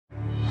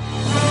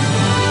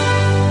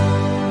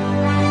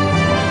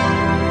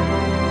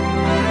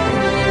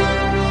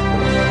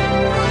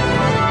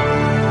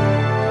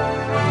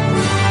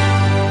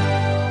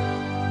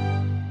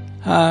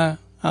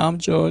I'm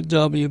George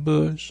W.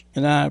 Bush,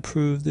 and I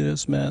approve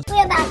this message.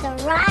 We're about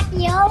to rock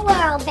your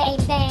world,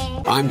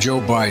 baby. I'm Joe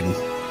Biden,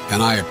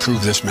 and I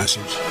approve this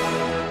message.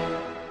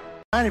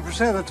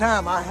 90% of the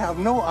time, I have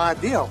no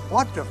idea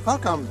what the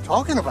fuck I'm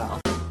talking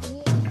about.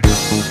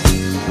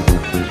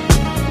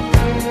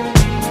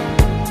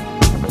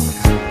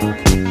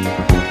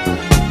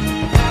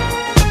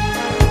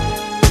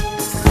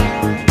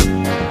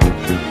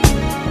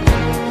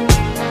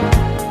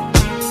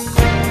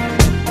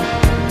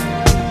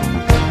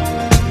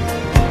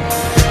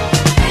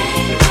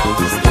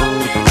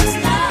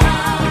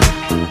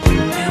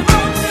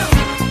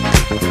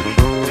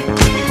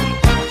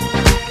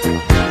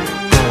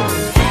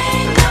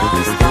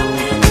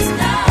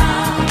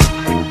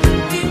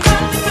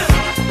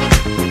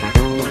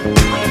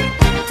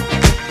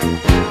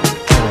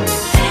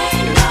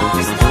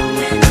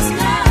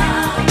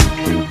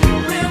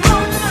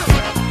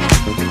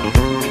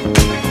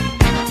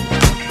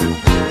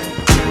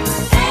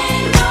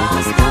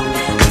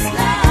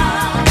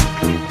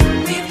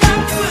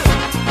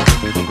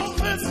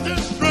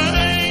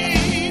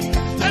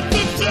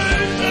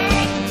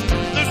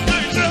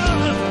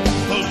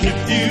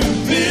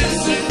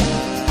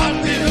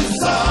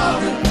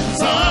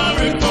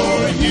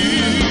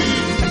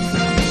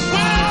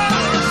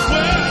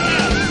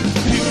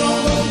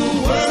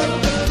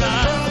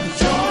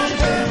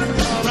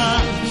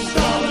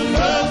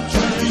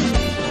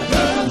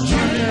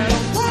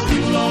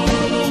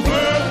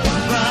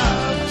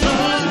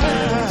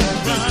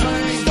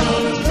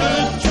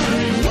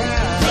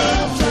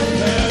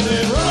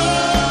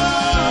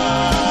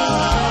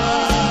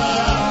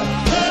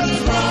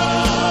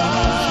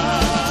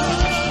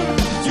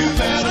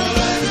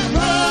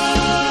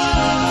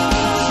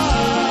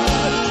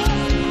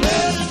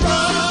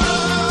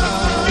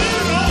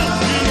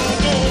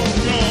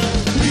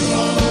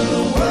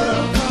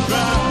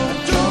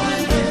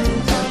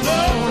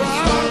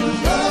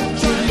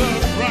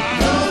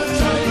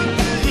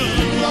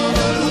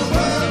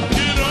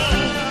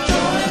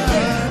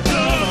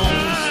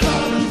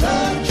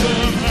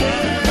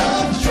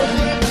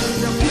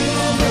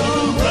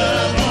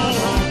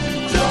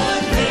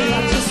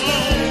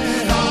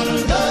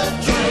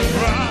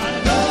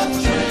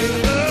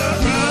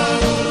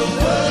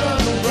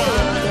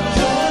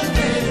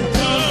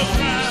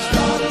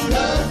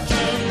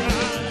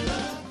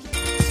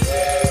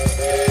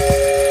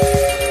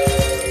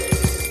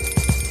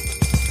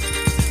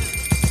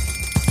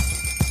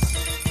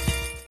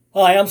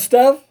 Hi, I'm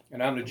Steph.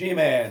 And I'm the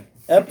G-Man.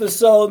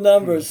 Episode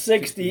number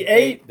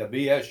 68. The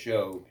BS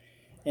Show.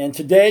 And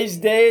today's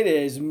date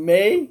is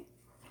May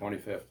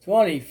 25th.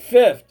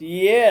 25th.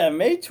 Yeah,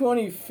 May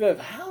 25th.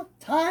 How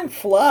time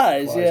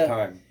flies. Flies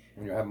time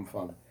when you're having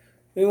fun.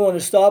 We want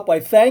to start by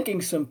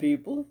thanking some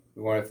people.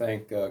 We want to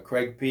thank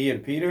Craig P.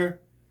 and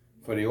Peter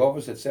for the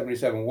office at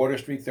 77 Water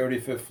Street,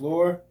 35th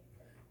floor.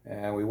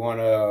 And we want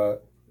to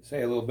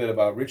say a little bit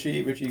about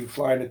Richie. Richie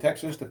flying to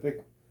Texas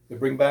to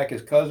bring back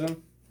his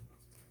cousin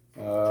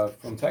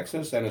from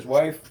Texas and his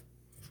wife.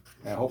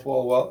 And I hope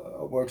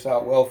all works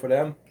out well for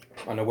them.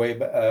 On the way,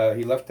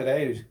 he left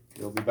today.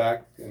 He'll be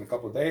back in a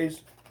couple of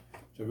days.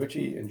 So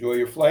Richie, enjoy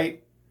your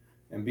flight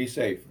and be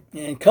safe.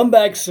 And come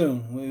back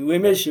soon. We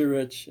miss you,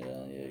 Rich.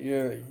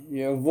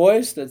 Your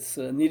voice that's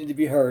needed to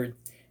be heard.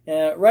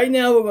 Right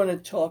now we're going to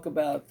talk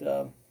about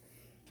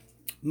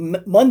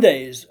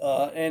Mondays,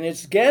 and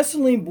it's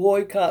Gasoline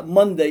Boycott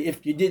Monday,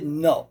 if you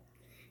didn't know.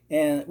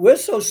 And we're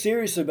so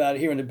serious about it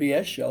here on the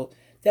BS Show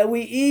that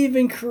we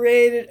even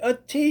created a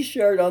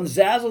t-shirt on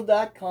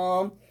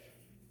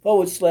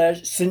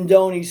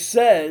Zazzle.com/Sindoni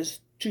Says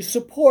to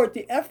support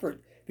the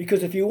effort.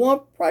 Because if you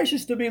want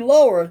prices to be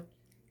lower,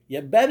 you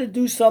better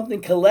do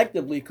something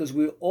collectively, because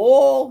we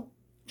all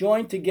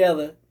joined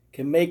together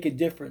can make a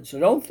difference. So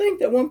don't think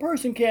that one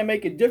person can't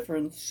make a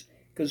difference,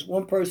 because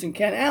one person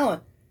can.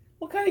 Alan,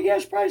 what kind of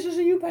gas prices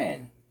are you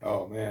paying?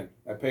 Oh, man.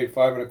 I paid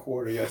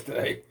 $5.25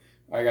 yesterday.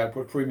 I got to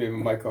put premium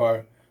in my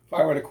car.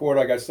 $5.25,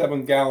 I got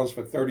 7 gallons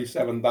for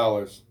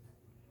 $37.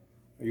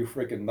 Are you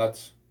freaking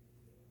nuts?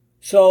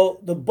 So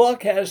the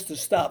buck has to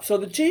stop. So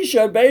the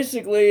t-shirt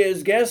basically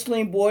is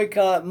Gasoline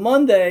Boycott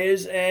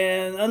Mondays,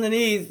 and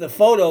underneath the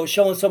photo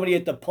showing somebody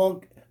at the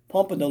pump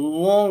in the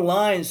long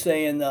line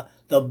saying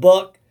the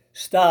buck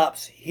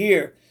stops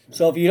here.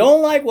 So if you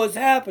don't like what's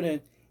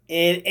happening,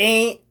 it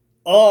ain't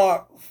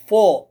our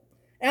fault.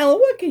 Alan,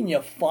 where can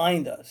you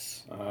find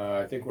us?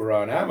 I think we're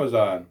on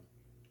Amazon.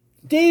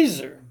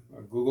 Deezer.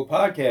 Google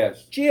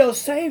Podcast.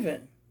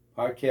 GeoSavin.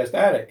 Podcast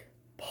Addict.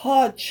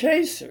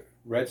 Podchaser.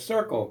 Red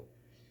Circle.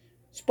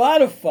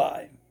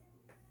 Spotify.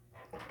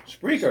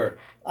 Spreaker.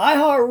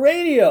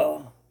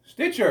 iHeartRadio.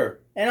 Stitcher.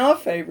 And our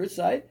favorite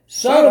site,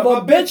 Son of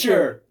a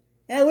Bitcher.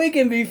 And we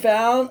can be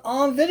found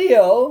on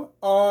video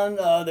on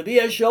the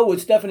BS Show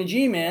with Stephanie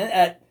G-Man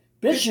at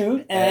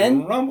BitChute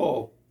and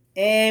Rumble.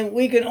 And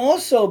we can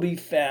also be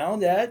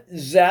found at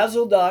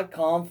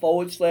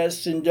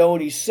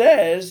Zazzle.com/Sindoni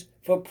Says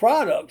for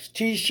products,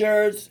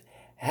 t-shirts,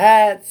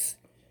 hats,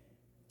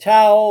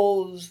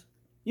 towels,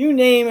 you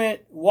name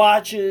it,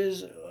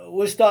 watches,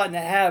 we're starting to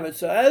have it.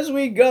 So as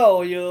we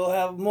go, you'll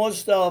have more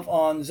stuff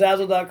on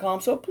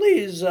Zazzle.com. So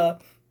please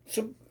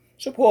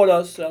support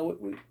us.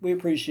 We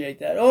appreciate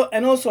that. Oh,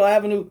 and also, I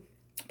have a new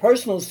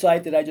personal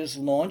site that I just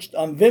launched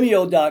on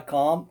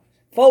Vimeo.com/.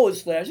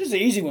 This is an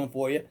easy one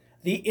for you.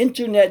 The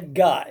Internet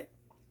Guy.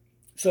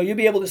 So you'll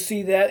be able to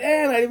see that.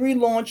 And I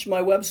relaunched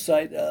my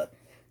website,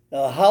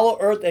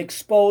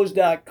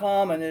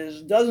 HollowEarthExposed.com, and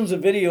there's dozens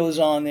of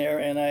videos on there.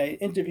 And I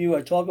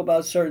talk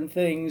about certain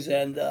things,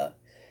 and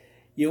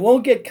you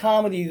won't get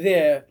comedy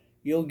there.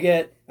 You'll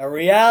get a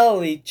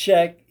reality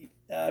check.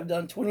 I've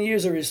done 20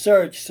 years of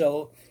research,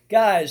 so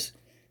guys,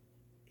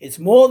 it's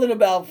more than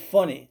about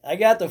funny. I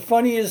got the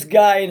funniest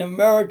guy in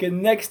America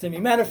next to me.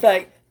 Matter of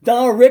fact,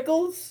 Don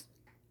Rickles,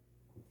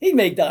 he'd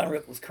make Don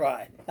Rickles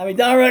cry. I mean,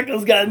 Don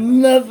Rickles got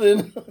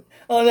nothing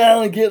on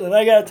Alan Gitlin.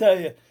 I got to tell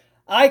you,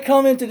 I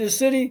come into the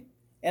city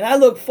and I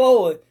look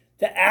forward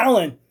to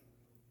Alan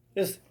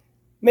just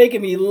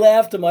making me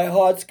laugh to my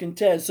heart's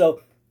content.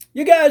 So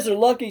you guys are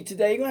lucky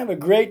today. You're going to have a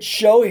great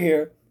show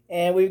here.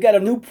 And we've got a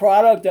new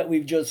product that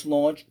we've just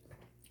launched,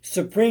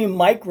 Supreme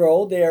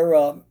Micro. They're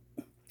a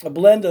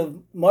blend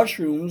of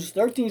mushrooms,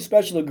 13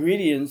 special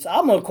ingredients.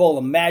 I'm going to call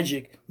them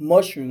magic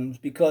mushrooms,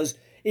 because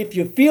if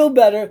you feel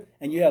better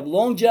and you have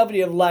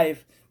longevity of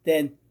life,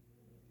 then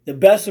the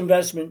best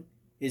investment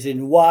is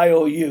in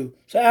YOU.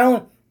 So,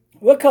 Alan,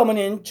 we're coming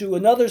into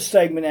another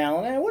segment,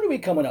 Alan. And what are we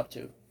coming up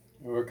to?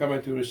 We're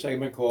coming to a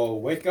segment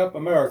called Wake Up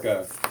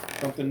America,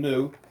 something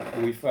new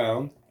that we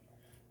found.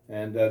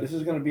 And this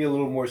is going to be a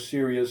little more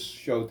serious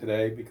show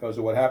today because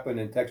of what happened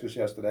in Texas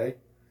yesterday,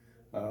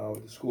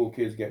 with the school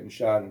kids getting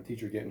shot and the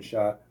teacher getting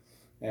shot.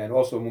 And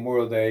also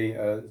Memorial Day.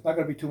 It's not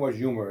going to be too much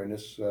humor in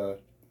this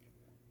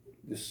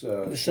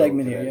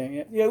segment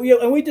here. Yeah.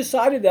 And we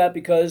decided that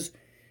because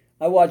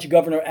I watched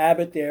Governor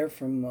Abbott there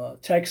from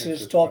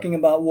Texas talking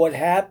about what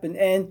happened.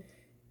 And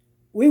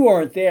we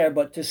weren't there,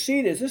 but to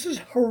see this is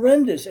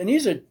horrendous. And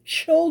these are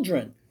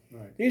children.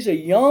 Right. These are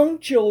young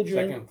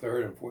children. Second,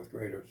 third, and fourth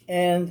graders.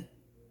 And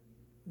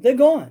they're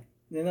gone.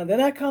 They're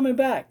not coming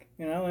back.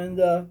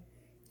 And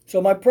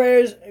so my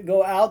prayers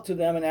go out to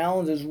them and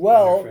Alan's as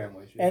well,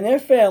 and their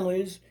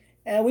families.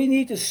 And we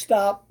need to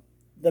stop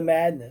the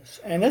madness.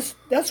 And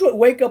that's what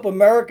Wake Up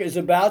America is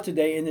about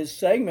today in this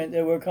segment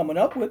that we're coming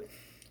up with,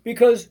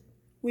 because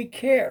we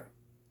care.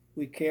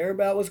 We care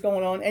about what's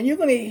going on. And you're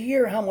going to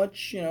hear how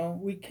much,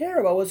 we care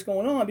about what's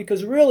going on,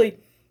 because really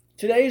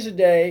today is a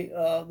day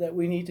that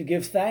we need to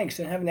give thanks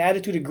and have an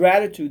attitude of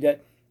gratitude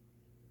that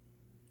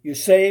you're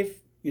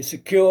safe, you're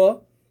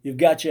secure, you've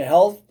got your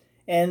health,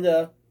 and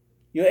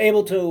you're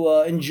able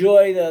to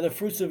enjoy the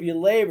fruits of your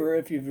labor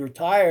if you've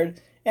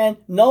retired, and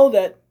know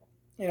that,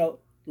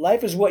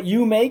 life is what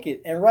you make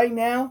it. And right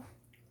now,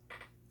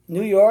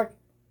 New York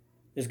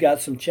has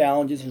got some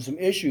challenges and some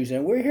issues,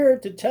 and we're here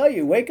to tell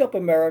you, wake up,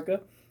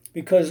 America,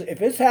 because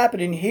if it's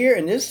happening here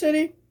in this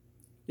city,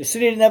 the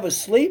city that never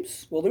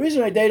sleeps, well, the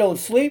reason they don't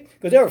sleep,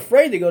 because they're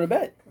afraid to go to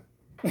bed.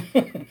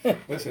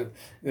 Listen,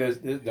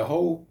 the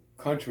whole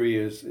country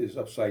is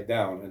upside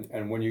down,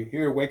 and when you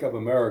hear Wake Up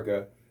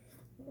America,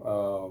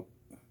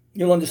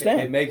 you'll understand.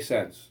 It makes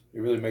sense.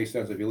 It really makes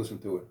sense if you listen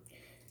to it.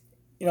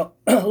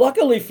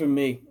 Luckily for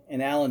me,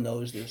 and Alan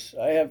knows this,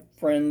 I have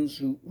friends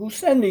who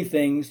send me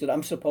things that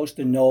I'm supposed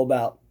to know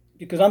about,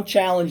 because I'm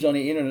challenged on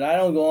the internet. I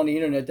don't go on the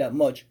internet that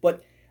much,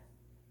 but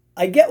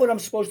I get what I'm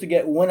supposed to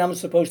get when I'm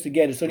supposed to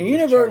get it. So the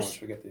universe...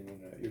 Forget the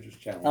internet. You're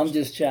just challenged. I'm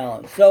just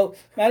challenged. So,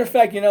 matter of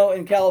fact,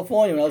 in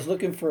California, when I was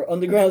looking for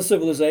underground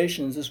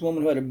civilizations, this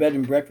woman who had a bed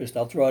and breakfast,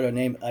 I'll throw out her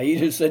name,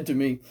 Aida, said to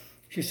me,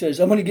 she says,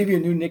 I'm going to give you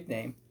a new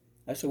nickname.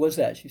 I said, what's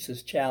that? She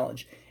says,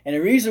 Challenge. And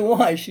the reason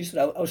why, she said,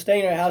 I was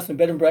staying in her house in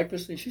bed and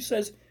breakfast, and she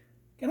says,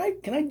 can I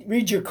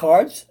read your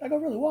cards? I go,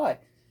 really, why?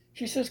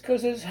 She says,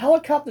 because there's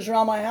helicopters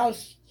around my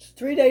house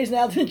 3 days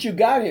now since you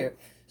got here.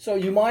 So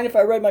you mind if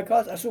I read my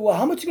cards? I said, well,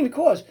 how much is it going to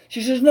cost?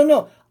 She says,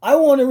 no, I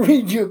want to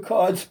read your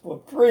cards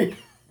for free.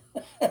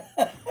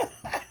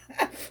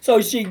 So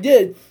she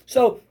did.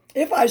 So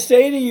if I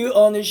say to you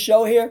on this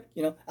show here,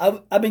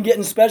 I've been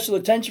getting special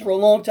attention for a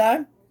long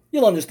time,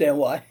 you'll understand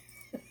why.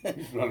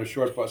 You've been on a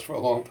short bus for a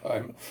long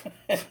time.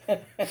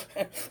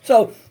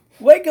 So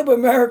Wake Up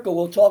America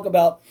will talk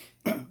about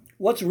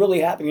what's really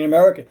happening in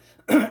America.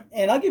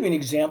 And I'll give you an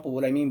example.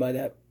 What I mean by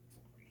that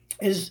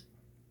is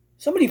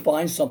somebody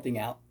finds something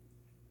out,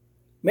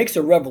 makes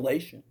a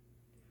revelation.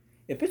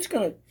 If it's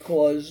going to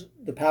cause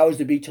the powers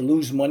that be to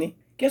lose money,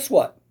 guess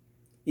what?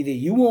 Either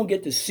you won't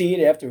get to see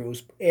it after it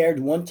was aired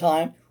one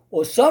time,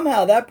 or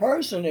somehow that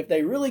person, if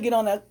they really get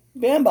on that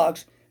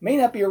bandbox, may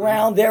not be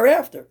around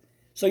thereafter.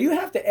 So you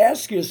have to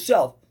ask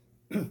yourself,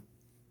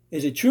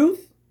 is it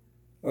truth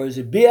or is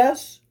it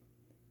BS?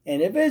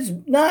 And if it's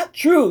not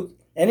truth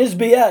and it's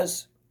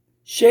BS,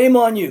 shame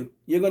on you.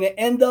 You're going to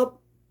end up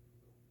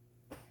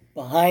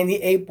behind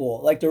the eight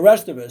ball like the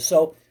rest of us.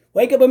 So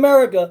wake up,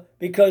 America,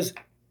 because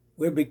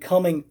we're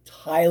becoming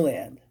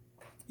Thailand.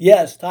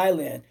 Yes,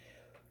 Thailand.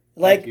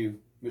 Thank you,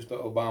 Mr.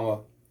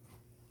 Osama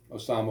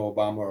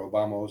Obama, or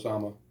Obama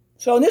Osama.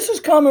 So this is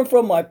coming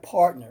from my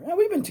partner. Now,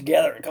 we've been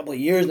together a couple of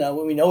years now.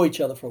 We know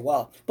each other for a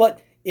while. But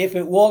If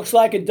it walks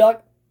like a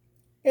duck,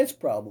 it's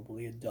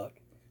probably a duck.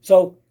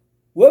 So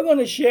we're going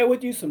to share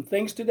with you some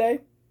things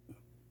today.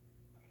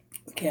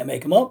 We can't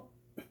make them up.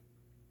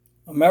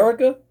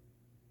 America,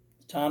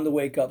 it's time to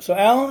wake up. So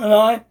Alan and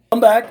I come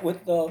back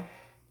with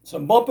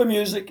some bumper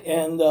music,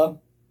 and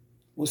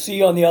we'll see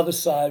you on the other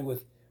side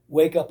with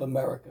Wake Up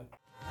America.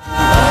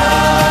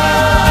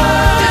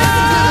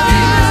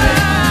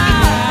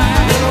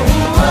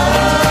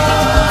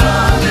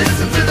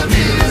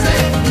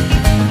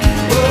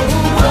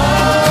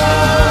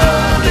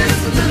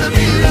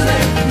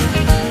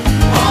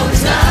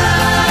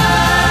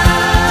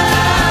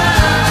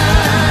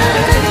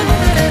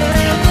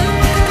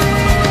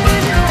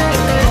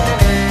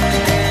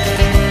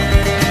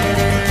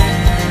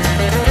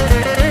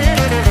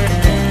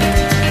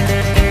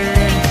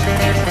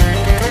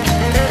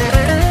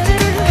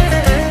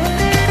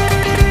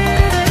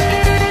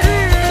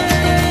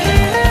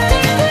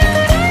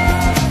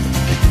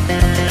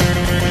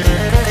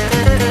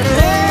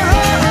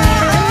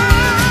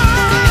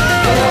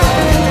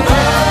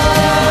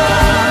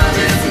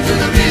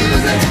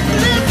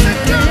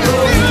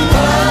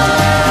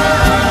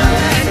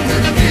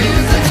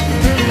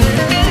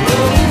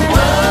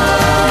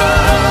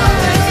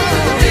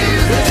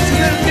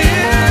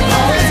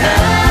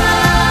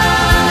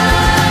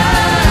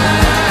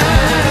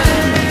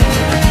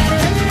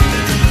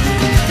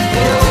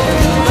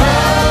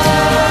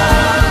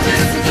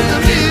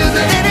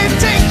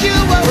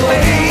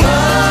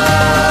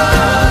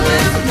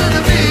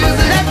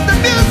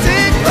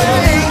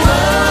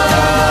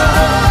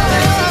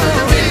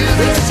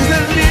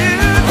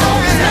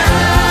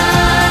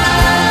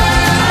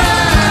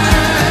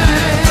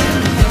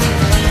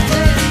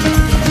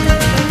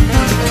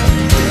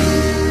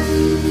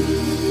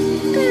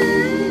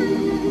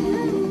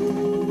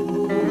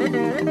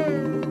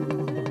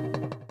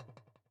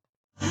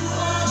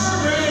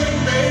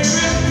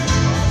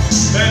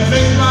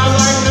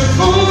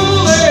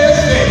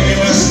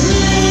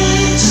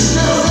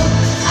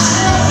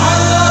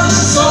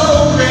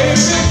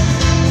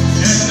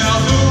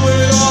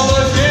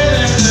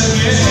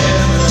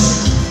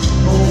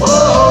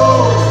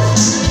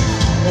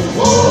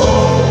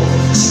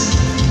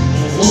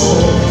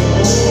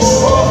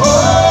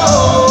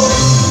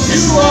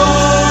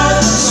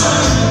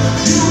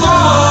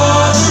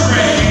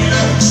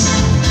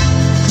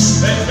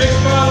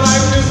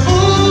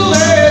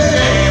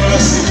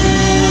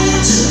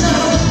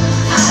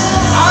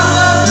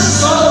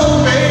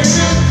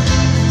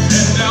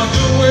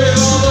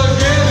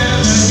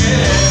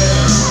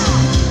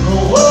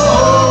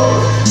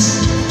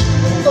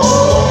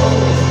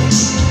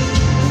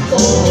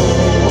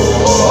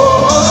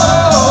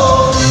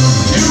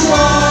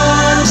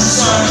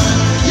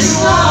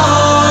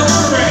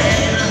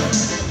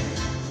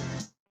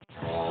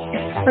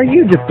 Are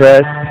you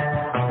depressed,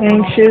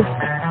 anxious,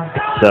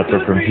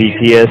 suffer from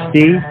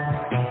PTSD?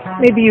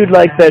 Maybe you'd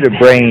like better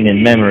brain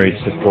and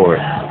memory support,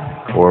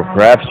 or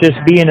perhaps just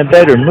be in a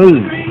better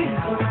mood.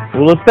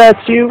 Well, if that's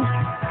you,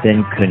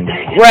 then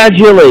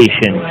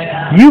congratulations!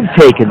 You've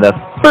taken the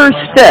first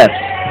steps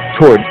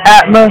toward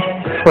Atma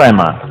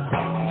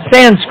Prema,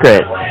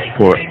 Sanskrit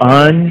for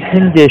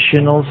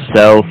unconditional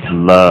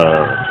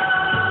self-love.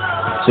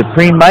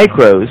 Supreme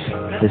Micros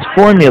has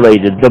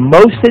formulated the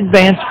most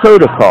advanced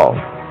protocol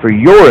for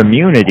your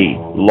immunity,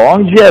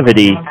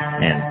 longevity,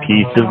 and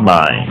peace of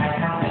mind.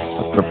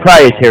 A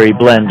proprietary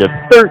blend of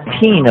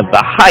 13 of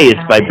the highest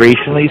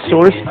vibrationally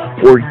sourced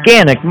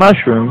organic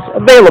mushrooms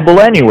available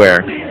anywhere,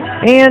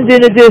 and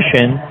in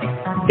addition,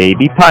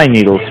 baby pine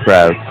needle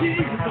sprouts,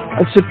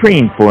 a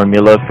supreme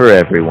formula for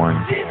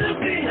everyone.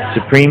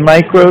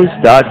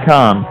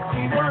 SupremeMicros.com.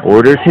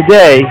 Order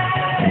today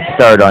and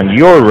start on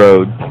your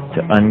road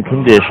to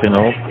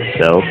unconditional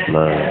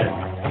self-love.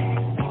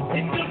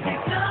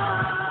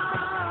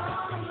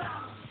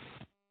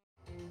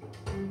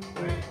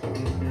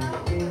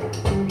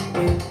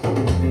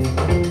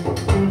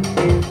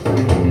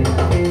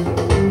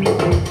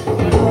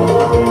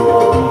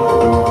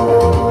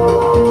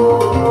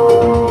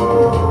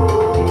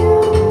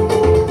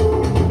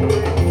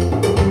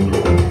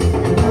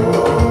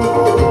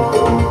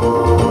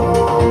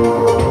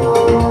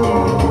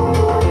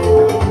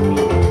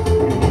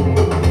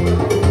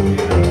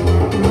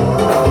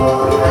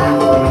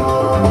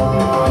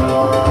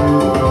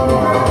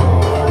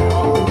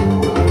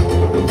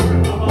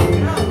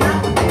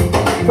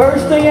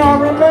 First thing I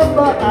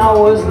remember, I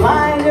was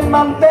lying in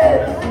my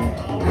bed.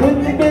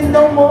 Couldn't have been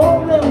no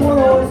more than 1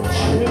 or 2.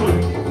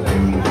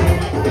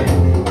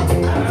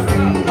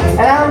 And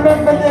I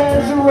remember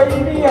there's a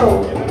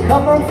radio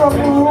coming from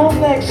the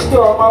room next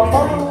door. My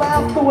mother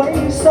laughed the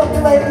way some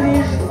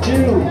ladies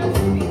do.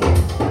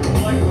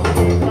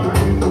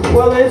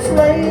 Well, it's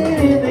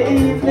late in the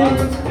evening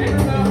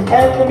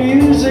and the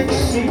music's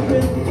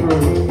seeping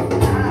through.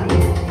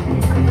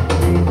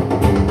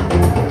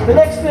 The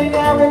next thing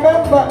I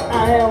remember,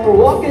 I am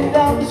walking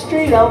down the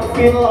street. I'm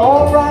feeling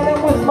alright.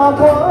 I'm with my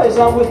boys,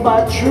 I'm with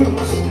my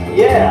troops,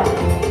 yeah.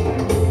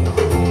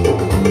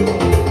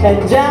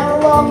 And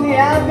down along the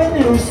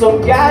avenue,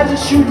 some guys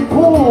are shooting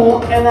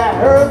pool, and I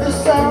heard the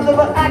sound of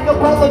an a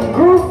cappella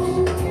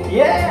group.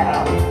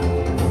 Yeah.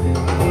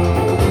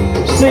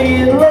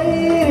 Singing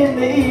late in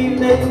the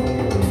evening,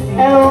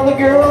 and all the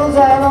girls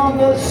out on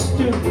the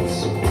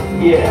stoops.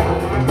 Yeah.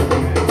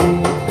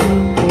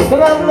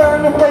 Then I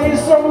learned to play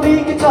some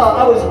lead guitar.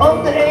 I was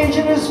underage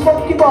in this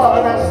funky bar,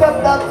 and I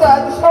stepped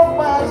outside to smoke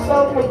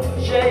myself with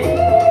Jay.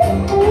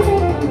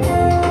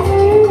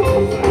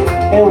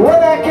 And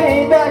when I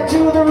came back to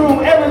the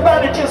room,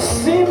 everybody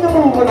just seemed to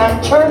move, and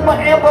I turned my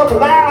amp up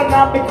loud and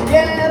I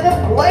began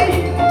to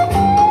play.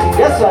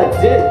 Yes,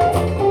 I did.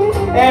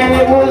 And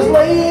it was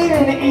late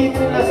in the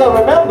evening, as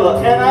I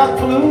remember, and I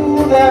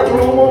blew that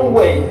room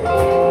away.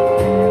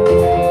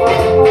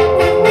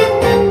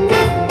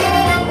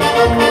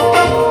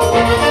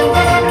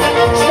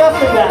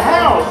 Stuff in the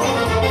house,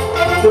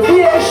 the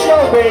BS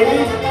show,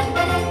 baby.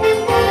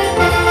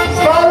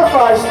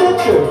 Spotify,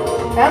 Stitcher,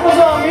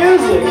 Amazon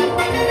Music,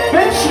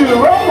 BitChute,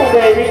 Rumble,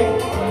 baby.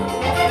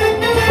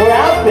 We're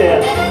out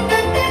there.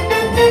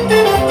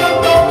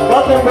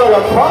 Nothing but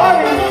a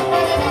party.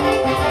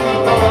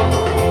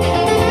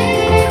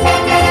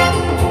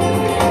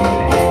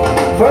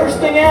 First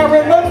thing I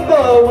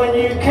remember when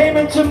you came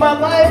into my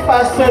life,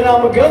 I said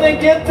I'm gonna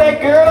get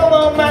that girl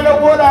no matter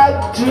what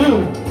I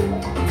do.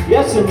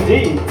 Yes,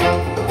 indeed.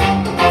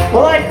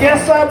 Well, I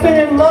guess I've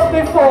been in love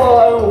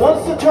before.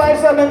 Once or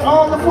twice I've been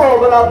on the floor,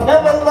 but I've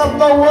never loved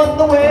no one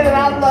the way that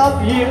I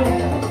love you.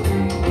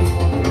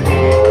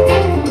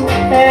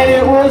 And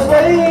it was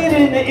late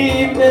in the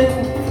evening,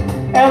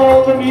 and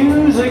all the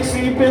music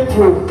seeping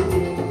through.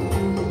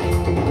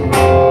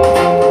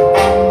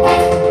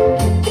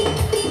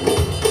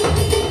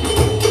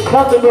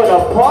 Nothing but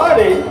a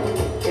party.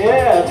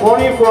 Yeah,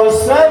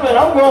 24/7.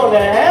 I'm going to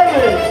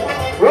heaven.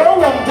 Roll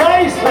them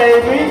dice,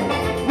 baby.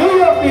 New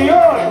York, New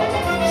York.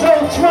 So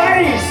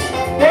Trice.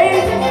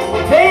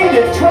 Named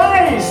it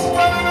Trice.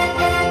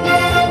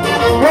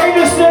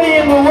 Greatest city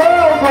in the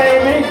world,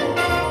 baby.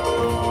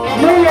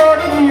 New York,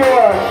 New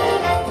York.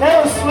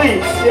 Never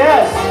sleeps,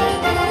 yes.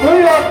 New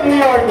York, New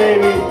York,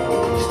 baby.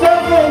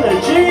 Stuffing the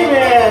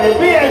G-Man, the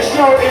BS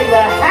show in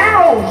the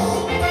house.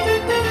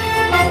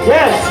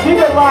 Yes, keep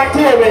it locked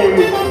here,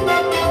 baby.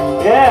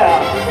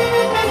 Yeah.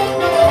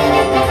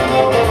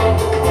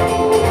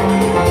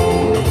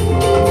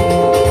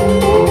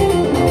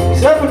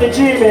 Except for the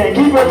G-Man,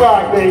 keep it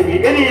locked,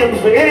 baby. Idioms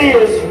for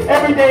idiots,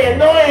 everyday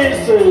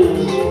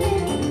annoyances.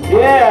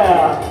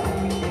 Yeah.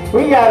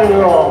 We got it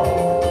all.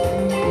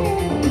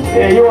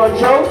 Yeah, you want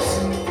jokes?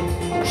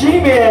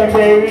 G-Man,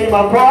 baby,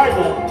 my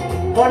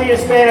partner.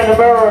 Funniest man in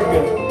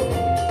America.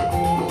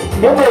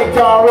 He'll make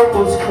Don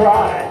Rickles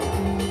cry.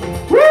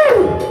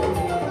 Woo!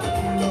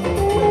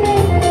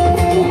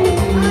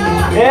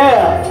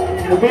 Yeah,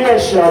 the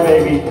BS show,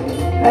 baby.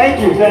 Thank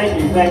you, thank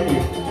you, thank you.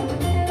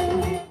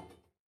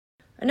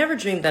 I never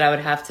dreamed that I would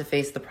have to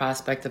face the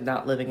prospect of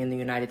not living in the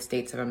United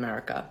States of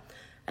America.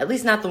 At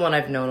least not the one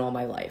I've known all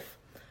my life.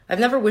 I've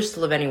never wished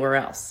to live anywhere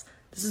else.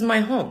 This is my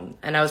home,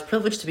 and I was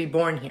privileged to be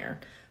born here.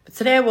 But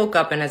today I woke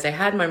up, and as I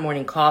had my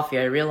morning coffee,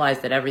 I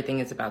realized that everything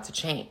is about to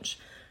change.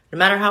 No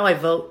matter how I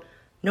vote,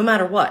 no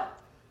matter what,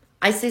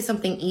 I say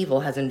something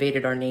evil has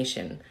invaded our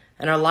nation,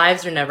 and our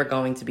lives are never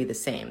going to be the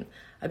same.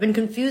 I've been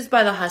confused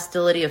by the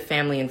hostility of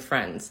family and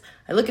friends.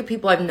 I look at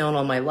people I've known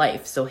all my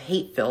life, so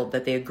hate-filled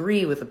that they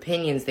agree with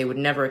opinions they would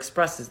never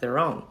express as their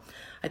own.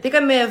 I think I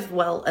may have,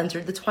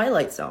 entered the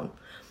twilight zone.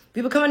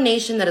 We become a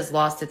nation that has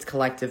lost its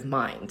collective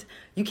mind.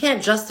 You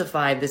can't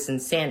justify this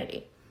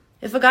insanity.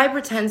 If a guy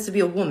pretends to be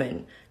a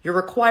woman, you're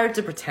required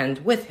to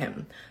pretend with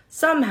him.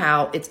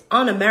 Somehow, it's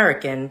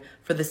un-American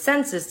for the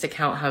census to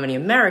count how many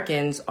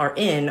Americans are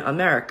in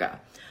America.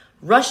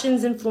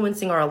 Russians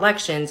influencing our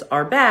elections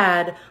are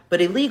bad, but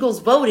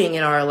illegals voting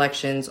in our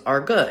elections are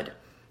good.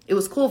 It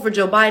was cool for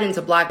Joe Biden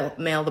to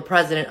blackmail the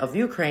president of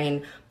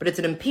Ukraine, but it's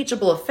an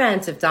impeachable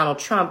offense if Donald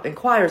Trump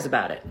inquires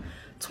about it.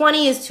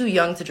 20 is too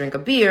young to drink a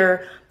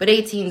beer, but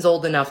 18 is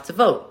old enough to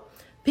vote.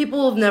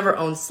 People who have never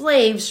owned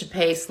slaves should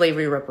pay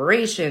slavery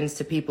reparations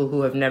to people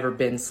who have never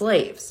been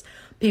slaves.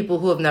 People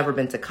who have never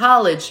been to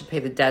college should pay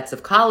the debts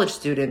of college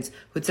students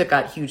who took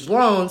out huge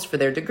loans for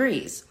their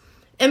degrees.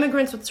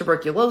 Immigrants with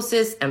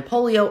tuberculosis and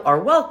polio are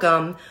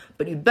welcome,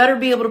 but you'd better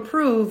be able to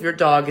prove your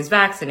dog is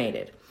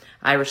vaccinated.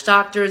 Irish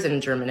doctors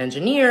and German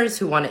engineers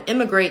who want to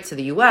immigrate to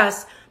the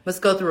U.S.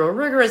 must go through a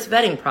rigorous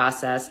vetting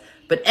process,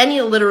 but any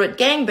illiterate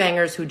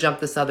gangbangers who jump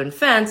the southern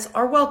fence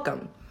are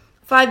welcome.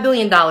 $5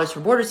 billion for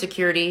border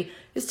security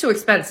is too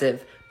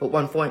expensive, but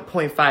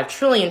 $1.5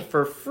 trillion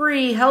for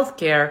free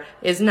healthcare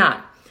is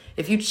not.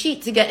 If you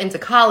cheat to get into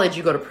college,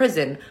 you go to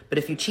prison, but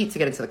if you cheat to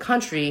get into the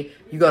country,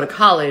 you go to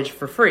college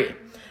for free.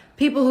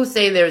 People who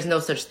say there is no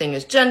such thing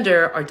as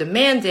gender are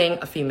demanding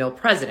a female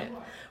president.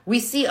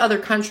 We see other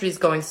countries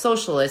going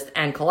socialist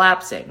and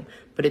collapsing,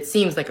 but it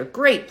seems like a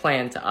great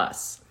plan to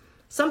us.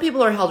 Some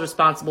people are held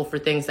responsible for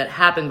things that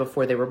happened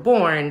before they were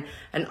born,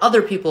 and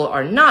other people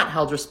are not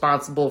held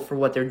responsible for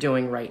what they're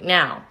doing right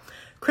now.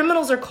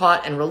 Criminals are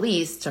caught and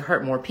released to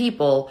hurt more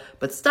people,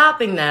 but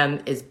stopping them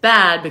is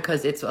bad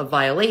because it's a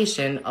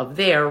violation of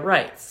their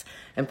rights.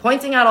 And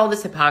pointing out all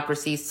this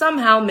hypocrisy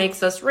somehow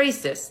makes us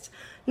racist.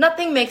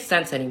 Nothing makes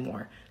sense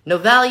anymore. No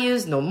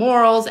values, no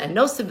morals, and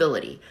no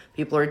civility.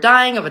 People are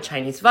dying of a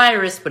Chinese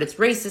virus, but it's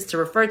racist to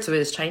refer to it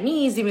as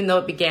Chinese even though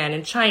it began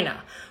in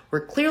China.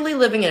 We're clearly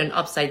living in an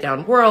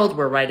upside-down world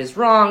where right is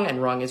wrong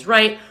and wrong is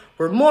right,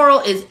 where moral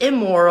is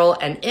immoral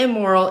and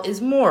immoral is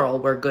moral,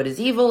 where good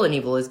is evil and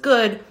evil is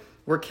good,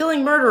 where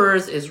killing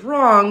murderers is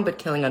wrong but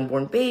killing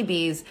unborn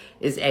babies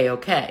is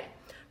A-okay.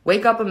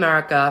 Wake up,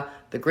 America.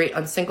 The great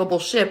unsinkable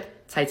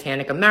ship,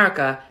 Titanic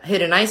America, a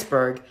hidden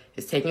iceberg,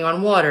 is taking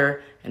on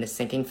water and is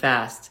sinking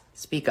fast.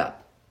 Speak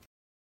up.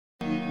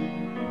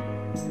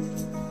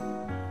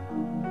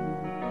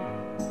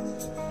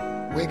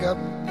 Wake up,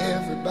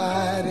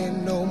 everybody,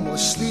 no more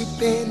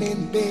sleeping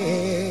in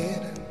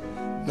bed.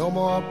 No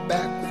more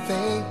backward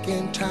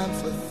thinking, time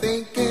for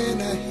thinking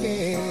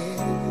ahead.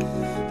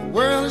 The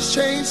world has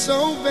changed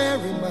so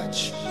very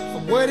much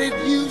from what it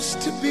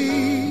used to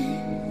be.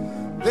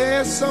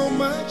 There's so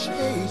much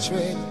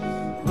hatred,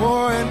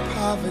 war and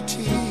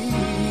poverty.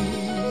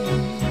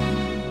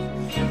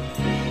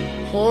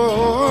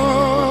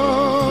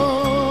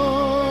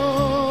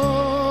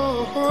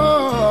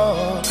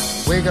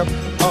 Wake up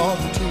all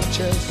the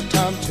teachers,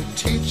 time to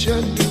teach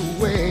a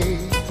new way.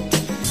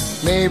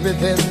 Maybe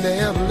then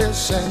they'll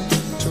listen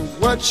to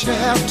what you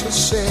have to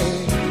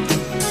say.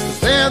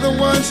 They're the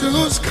ones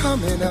who's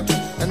coming up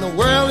and the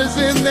world is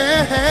in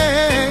their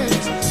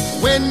hands.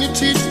 When you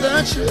teach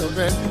the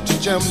children,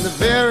 teach them the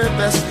very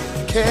best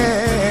you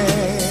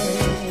can.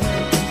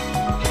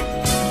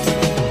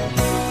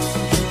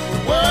 The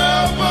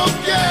world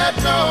won't get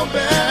no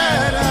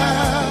better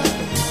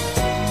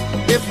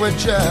if we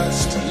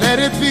just let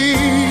it be.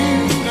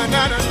 Na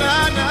na na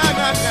na na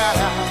na na.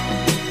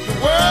 The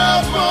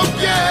world won't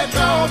get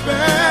no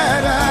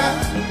better.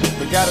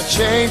 We gotta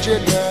change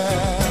it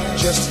now,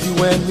 just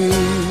you and me.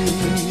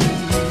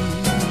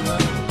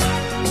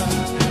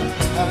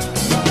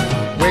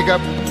 Wake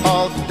up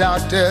all the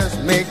doctors,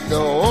 make the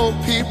old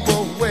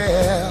people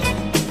well.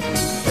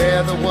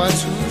 They're the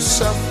ones who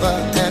suffer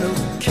and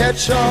who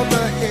catch all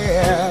the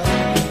hair.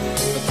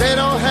 But they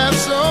don't have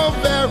so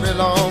very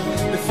long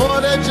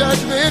before their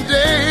judgment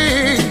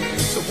day.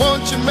 So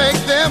won't you make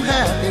them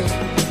happy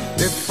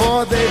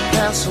before they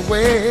pass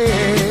away?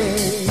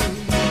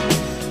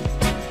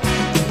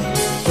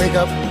 Wake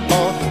up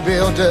all the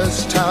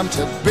builders, time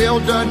to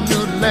build a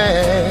new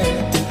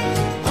land.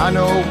 I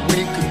know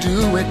we could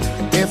do it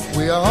if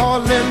we all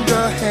lend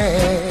a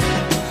hand.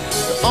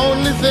 The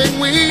only thing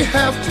we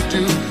have to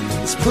do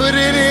is put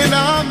it in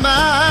our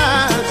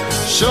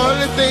minds.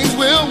 Surely things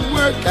will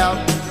work out,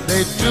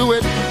 they do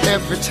it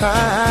every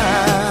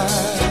time.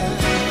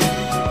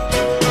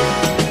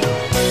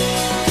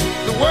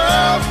 The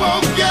world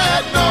won't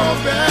get no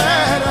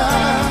better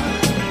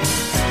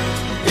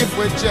if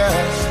we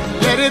just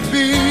let it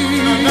be.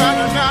 Na,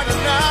 na, na,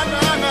 na,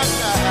 na, na,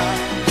 na.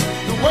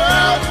 The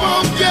world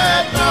won't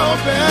get no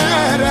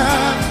better.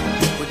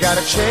 We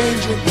gotta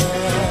change it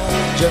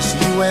now, just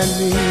you and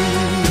me.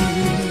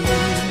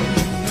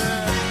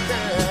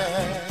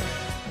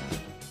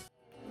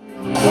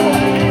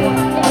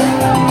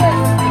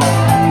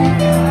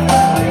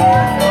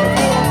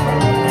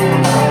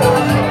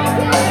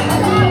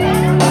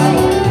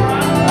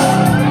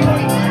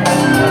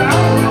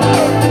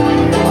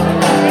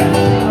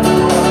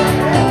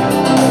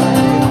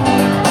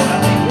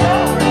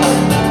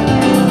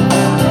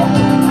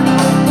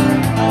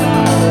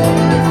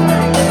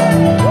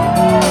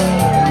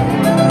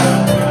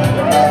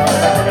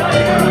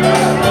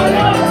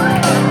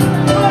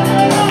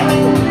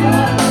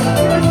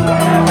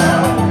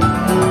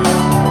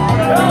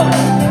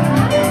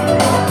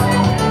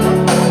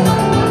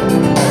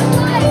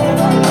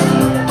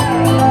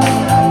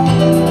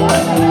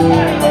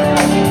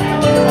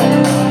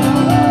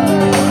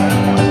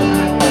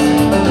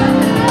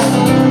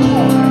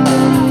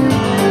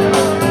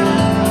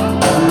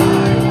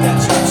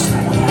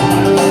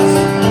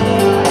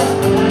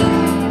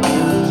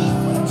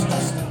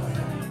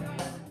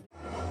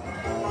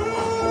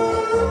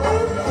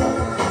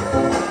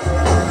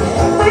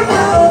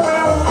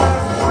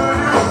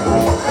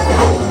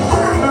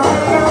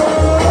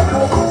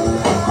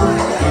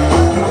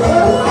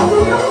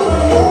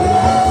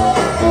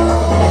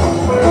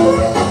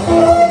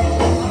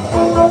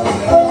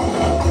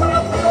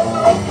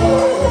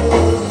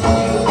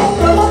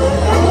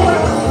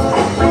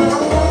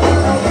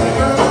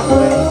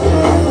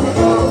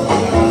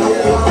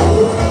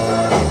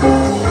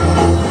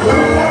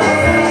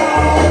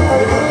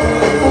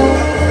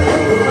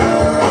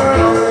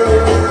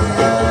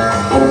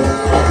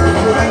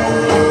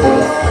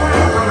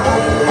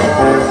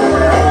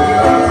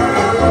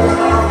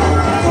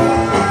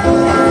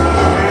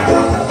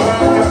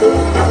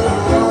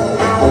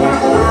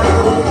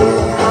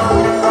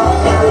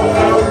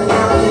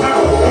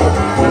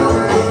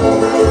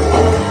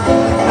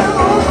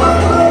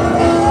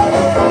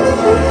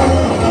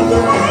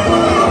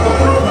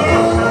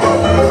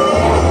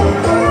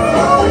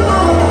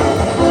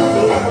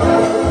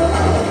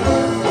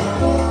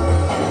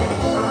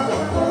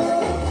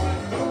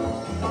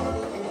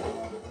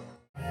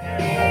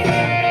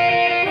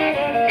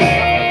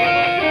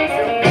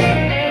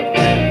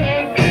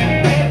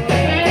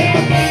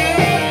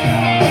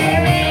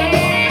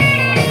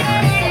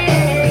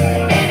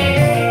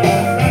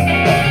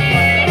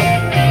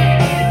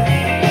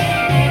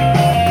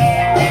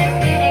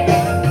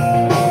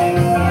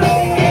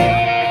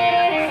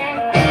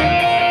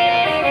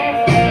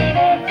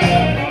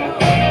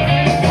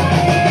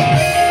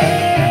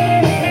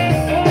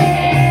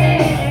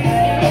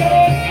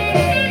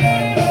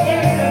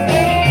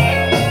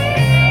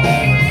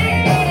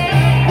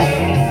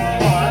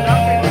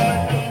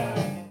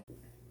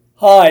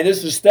 right,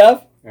 this is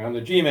Steph. And I'm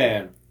the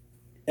G-Man.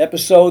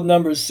 Episode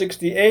number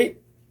 68,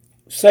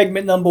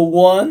 segment number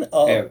 1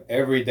 of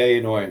Everyday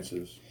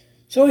Annoyances.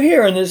 So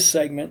here in this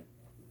segment,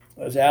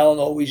 as Alan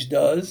always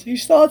does, he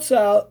starts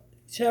out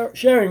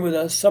sharing with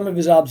us some of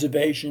his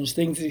observations,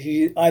 things that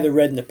he either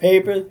read in the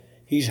paper,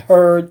 he's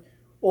heard,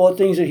 or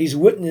things that he's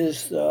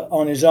witnessed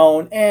on his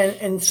own. And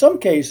in some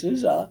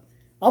cases, I'm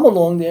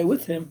along there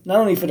with him, not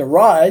only for the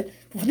ride,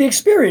 but for the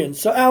experience.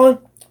 So Alan,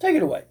 take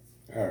it away.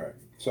 All right.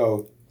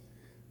 So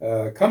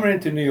coming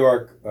into New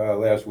York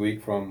last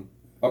week from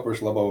Upper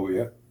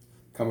Slobovia,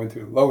 coming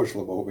to Lower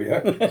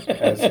Slobovia,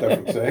 as Steph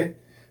would say.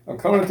 I'm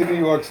coming into New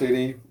York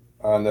City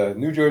on the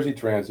New Jersey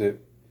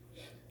Transit,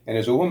 and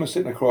there's a woman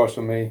sitting across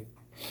from me,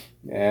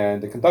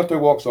 and the conductor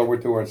walks over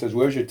to her and says,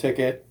 "Where's your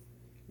ticket?"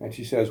 And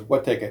she says,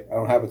 "What ticket? I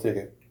don't have a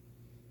ticket."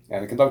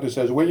 And the conductor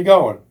says, "Where you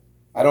going?"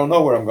 "I don't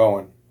know where I'm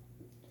going."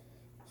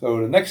 So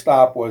the next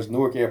stop was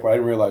Newark Airport. I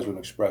didn't realize it was an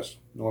express.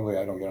 Normally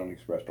I don't get on the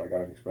express, but I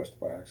got on the express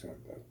by accident.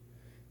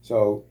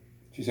 So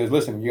she says,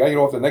 "Listen, you got to get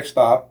off the next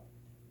stop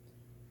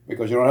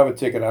because you don't have a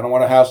ticket. I don't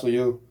want to hassle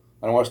you.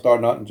 I don't want to start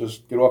nothing.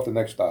 Just get off the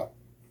next stop."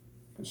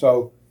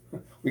 So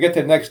we get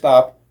to the next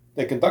stop.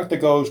 The conductor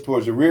goes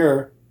towards the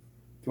rear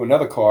to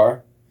another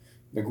car.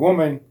 The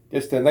woman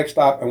gets to the next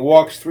stop and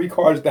walks 3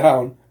 cars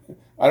down.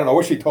 I don't know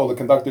what she told the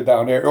conductor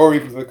down there, or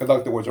even if the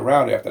conductor was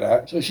around after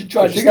that. So she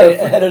tried to stay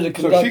ahead of the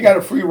conductor. So she got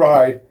a free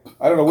ride.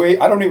 I don't know.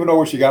 I don't even know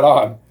where she got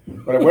on.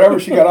 But wherever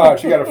she got on,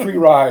 she got a free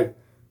ride.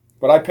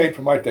 But I paid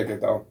for my ticket,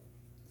 though.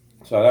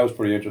 So that was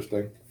pretty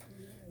interesting.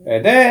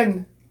 And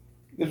then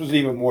this was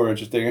even more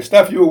interesting. And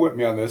Steph, you were with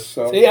me on this.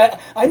 So see,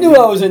 I knew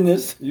I was in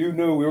this. You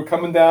knew. We were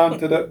coming down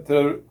to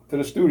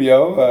the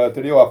studio,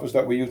 to the office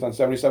that we used on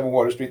 77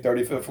 Water Street,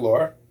 35th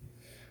floor.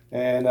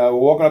 And we're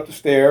walking up the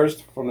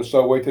stairs from the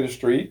subway to the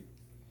street.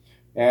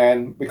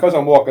 And because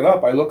I'm walking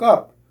up, I look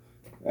up.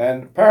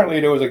 And apparently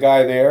there was a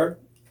guy there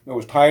that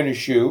was tying his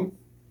shoe.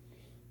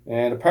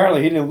 And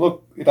apparently he didn't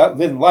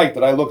like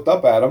that I looked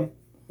up at him.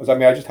 Because,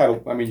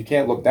 you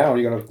can't look down.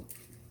 You're going to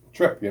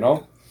trip, you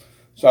know.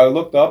 So I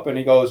looked up and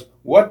he goes,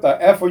 "What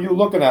the F are you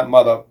looking at,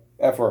 mother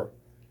effer?"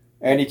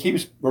 And he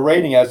keeps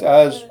berating us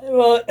as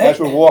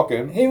we're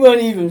walking. He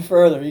went even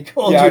further. He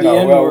called you the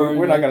N-word.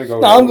 We're not going to go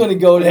there. No, I'm going to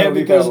go there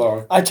because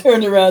because I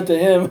turned around to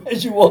him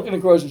as you're walking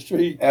across the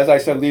street. As I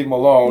said, leave him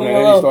alone, and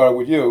then he started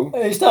with you.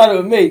 He started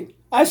with me.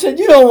 I said,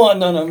 "You don't want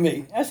none of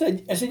me." I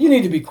said, "You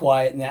need to be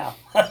quiet now."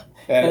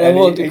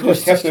 and he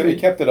just kept it. He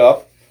kept it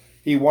up.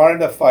 He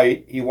wanted a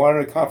fight. He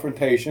wanted a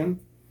confrontation.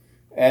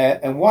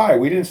 And why?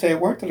 We didn't say a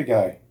word to the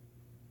guy.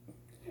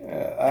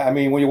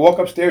 When you walk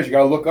upstairs, you got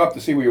to look up to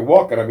see where you're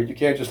walking. You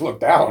can't just look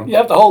down. You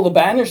have to hold the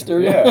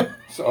banister. Yeah.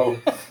 So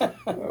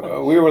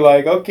we were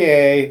like,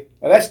 okay.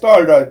 And that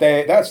started our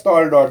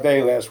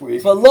day. Last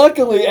week. But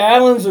luckily,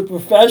 Alan's a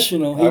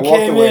professional. He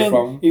came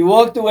in. He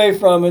walked away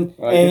from it.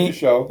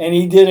 And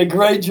he did a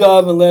great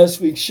job in last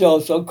week's show.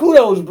 So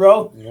kudos,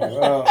 bro. Yeah,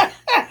 well,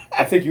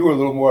 I think you were a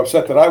little more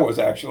upset than I was,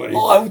 actually.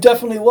 Oh, I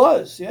definitely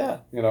was. Yeah.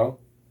 You know.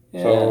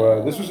 Yeah.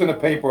 So this was in the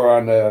paper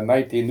on the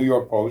New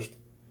York Post.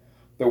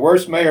 The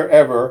worst mayor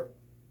ever,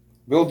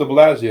 Bill de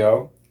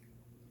Blasio,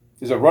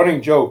 is a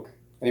running joke,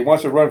 and he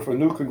wants to run for a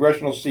new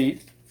congressional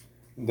seat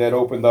that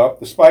opened up,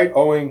 despite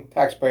owing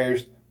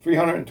taxpayers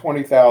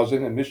 $320,000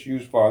 in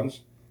misused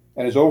funds,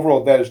 and his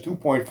overall debt is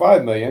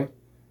 $2.5 million,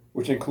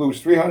 which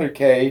includes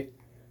 $300K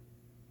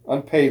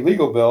unpaid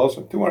legal bills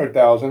and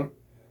 $200,000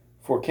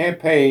 for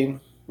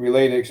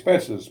campaign-related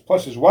expenses.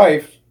 Plus, his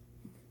wife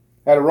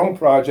had her own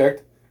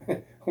project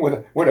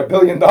with $1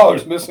 billion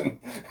missing.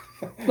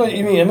 What,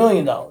 you mean $1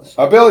 million?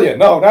 $1 billion.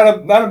 No, not a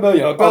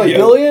million. $1 billion. $1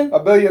 billion?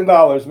 $1 billion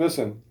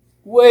missing.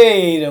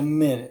 Wait a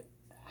minute.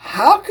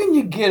 How can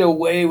you get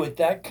away with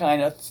that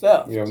kind of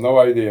stuff? You have no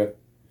idea.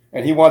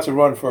 And he wants to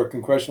run for a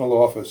congressional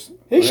office.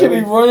 He should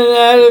be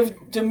running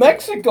to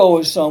Mexico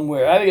or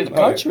somewhere, out of the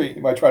country.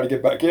 He might try to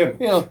get back in.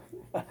 You know,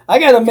 I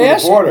got a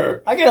mask.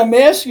 I got a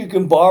mask you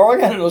can borrow. I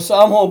got an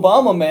Osama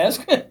Obama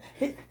mask.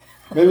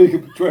 Maybe you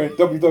could try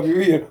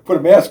WWE and put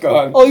a mask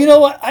on. Oh, you know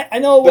what? I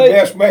know a way. The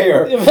masked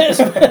mayor. You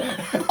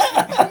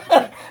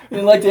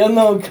know, like the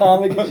unknown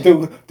comic.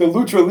 the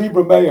Lucha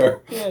Libre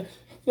mayor. Yeah.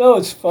 No,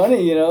 it's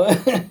funny, you know.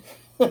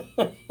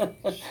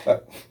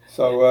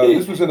 So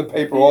this was in the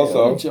paper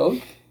also. A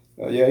joke.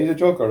 Yeah, he's a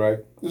joke, all right.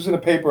 This was in the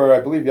paper, I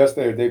believe,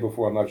 yesterday or the day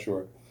before. I'm not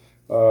sure.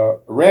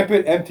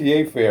 Rampant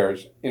MTA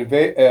fares.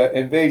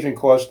 Invasion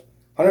cost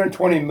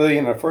 $120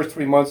 million in the first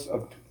 3 months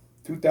of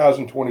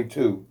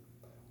 2022.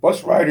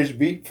 Bus riders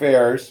beat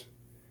fares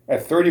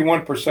at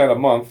 31% a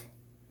month,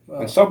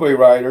 and subway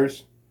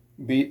riders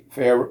beat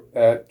fare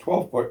at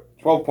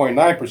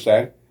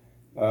 12.9%.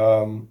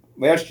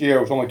 Last year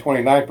it was only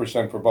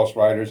 29% for bus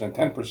riders and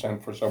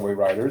 10% for subway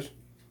riders.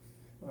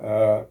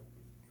 I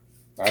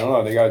don't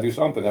know. They got to do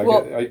something. They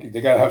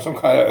got to have some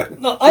kind of.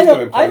 No, I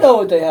know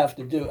what they have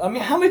to do. I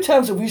mean, how many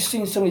times have we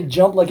seen somebody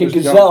jump like a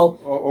gazelle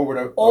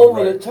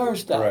over the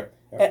turnstile? Correct.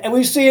 Yeah. And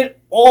we see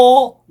it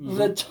all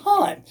the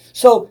time.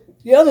 So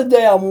the other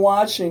day I'm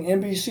watching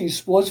NBC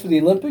Sports for the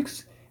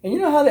Olympics, and you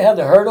know how they have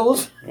the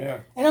hurdles?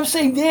 Yeah. And I'm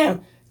saying,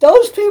 damn,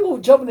 those people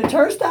jumping the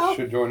turnstile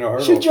Should join the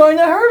hurdles. should join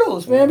the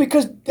hurdles, man,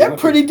 because they're Olympic-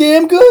 pretty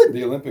damn good.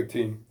 The Olympic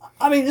team.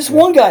 I mean, this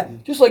one guy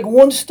just like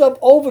one step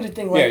over the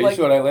thing. Yeah, you like,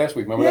 saw that last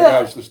week. Remember Yeah.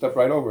 that guy just stepped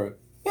right over it.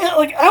 yeah,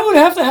 like I would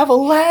have to have a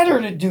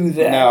ladder to do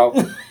that. Now,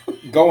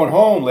 going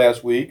home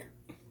last week,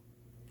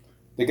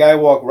 the guy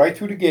walked right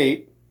through the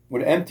gate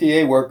with an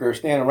MTA worker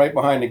standing right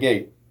behind the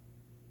gate.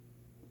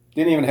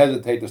 Didn't even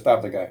hesitate to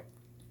stop the guy.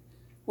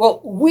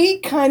 Well, we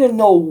kind of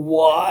know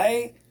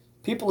why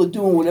people are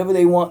doing whatever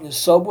they want in the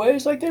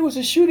subways. Like there was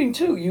a shooting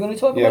too. You going to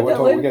talk about that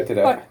later? We'll get to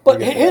that. All right, but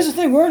We'll get to here's that. the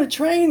thing: we're on a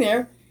train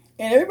there,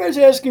 and everybody's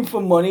asking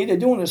for money. They're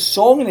doing a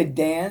song and a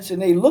dance,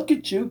 and they look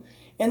at you,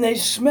 and they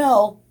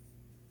smell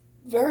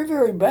very,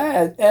 very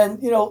bad.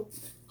 And you know,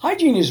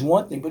 hygiene is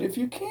one thing, but if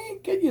you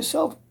can't get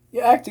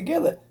your act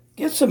together,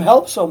 get some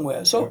help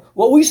somewhere. So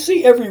what we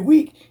see every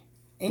week,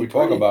 ain't We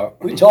talk pretty.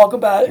 about. We talk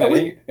about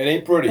it. It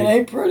ain't pretty. It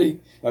ain't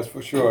pretty. That's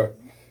for sure.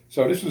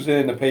 So this was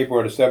in the paper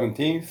on the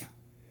 17th.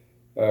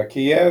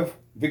 Kiev,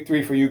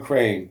 victory for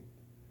Ukraine.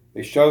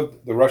 They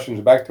shoved the Russians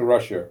back to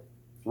Russia.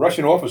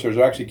 Russian officers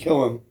are actually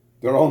killing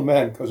their own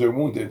men because they're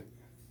wounded.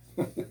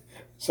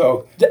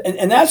 So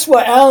And that's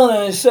why Alan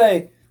and I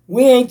say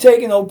we ain't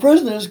taking no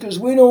prisoners because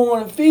we don't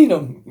want to feed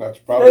them. that's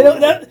probably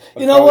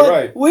You know what?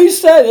 right. We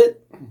said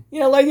it.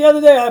 You know, like the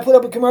other day, I put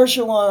up a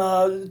commercial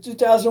on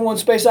 2001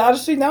 Space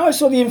Odyssey. Now I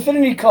saw the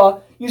Infinity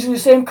car using the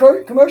same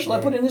commercial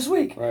I put in this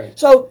week. Right.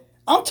 So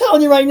I'm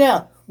telling you right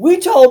now, we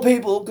told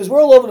people, because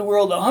we're all over the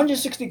world,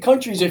 160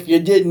 countries if you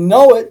didn't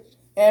know it,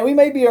 and we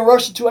may be in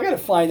Russia too. I got to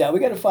find out. We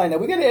got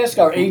to ask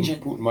our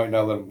agent. Putin might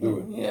not let them do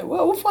it. Yeah,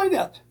 well, we'll find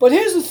out. But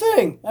here's the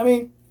thing. I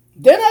mean,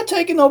 they're not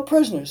taking no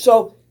prisoners.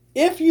 So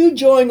if you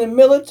join the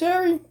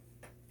military,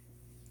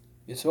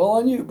 it's all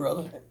on you,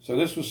 brother. So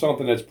this was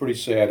something that's pretty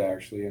sad,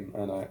 actually, and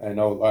I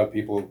know a lot of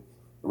people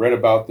read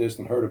about this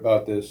and heard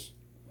about this.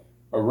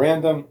 A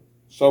random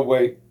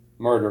subway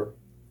murder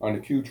on the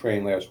Q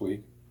train last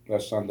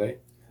Sunday.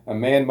 A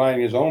man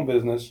minding his own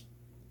business.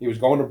 He was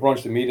going to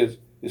brunch to meet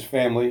his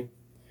family.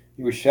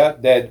 He was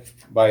shot dead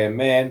by a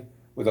man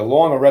with a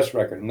long arrest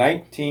record,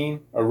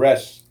 19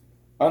 arrests.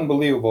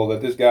 Unbelievable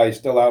that this guy is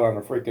still out on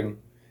the freaking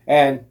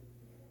and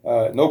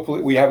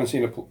we haven't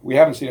seen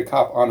a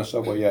cop on the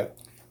subway yet.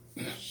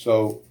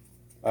 So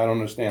I don't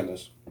understand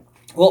this.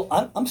 Well,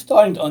 I'm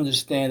starting to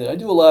understand it. I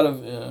do a lot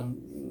of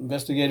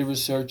investigative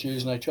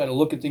researches, and I try to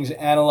look at things and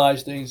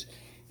analyze things.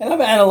 And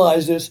I've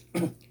analyzed this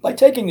by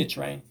taking the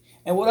train.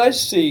 And what I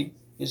see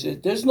is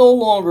that there's no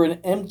longer an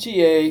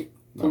MTA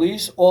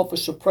police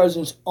officer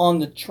presence on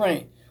the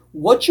train.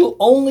 What you'll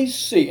only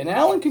see, and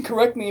Alan can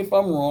correct me if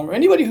I'm wrong, or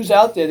anybody who's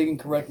out there that can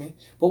correct me,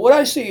 but what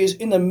I see is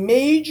in the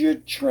major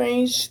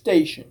train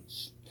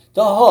stations,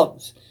 the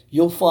hubs,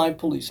 you'll find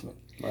policemen.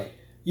 Right.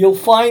 You'll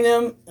find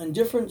them in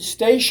different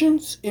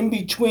stations in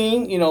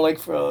between, you know, like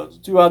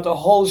throughout the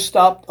whole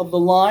stop of the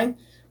line,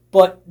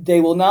 but they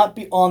will not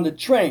be on the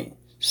train.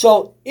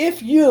 So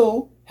if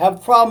you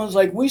have problems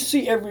like we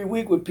see every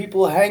week with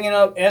people hanging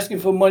up, asking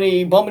for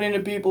money, bumping into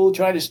people,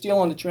 trying to steal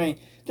on the train,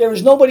 there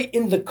is nobody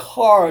in the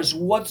cars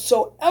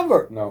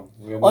whatsoever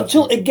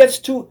until it gets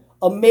to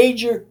a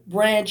major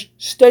branch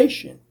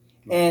station.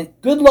 And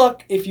good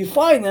luck if you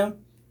find them,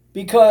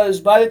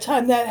 because by the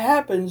time that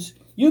happens,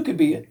 you could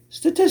be a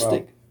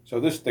statistic.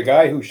 Well, so the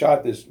guy who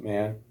shot this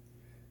man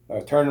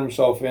turned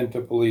himself in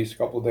to police a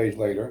couple of days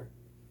later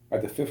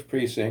at the 5th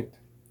precinct.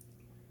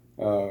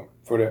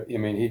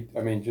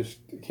 Just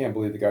can't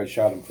believe the guy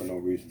shot him for no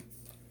reason.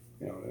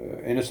 You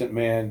know, innocent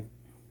man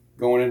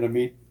going in to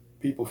meet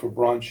people for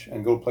brunch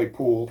and go play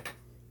pool,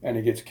 and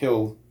he gets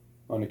killed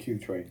on the Q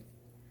train.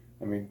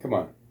 I mean, come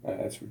on,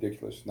 that's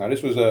ridiculous. Now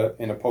this was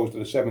in a post of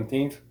the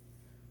 17th,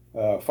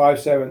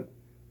 5/7.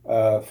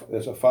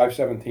 There's a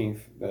 5/17th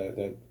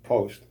the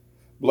post.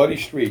 Bloody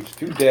streets,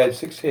 2 dead,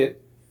 6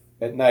 hit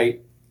at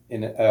night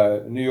in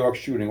a New York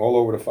shooting all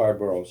over the 5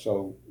 boroughs.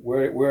 So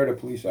where are the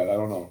police at? I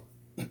don't know.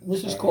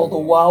 This is called the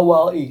Wild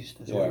Wild East.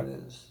 That's what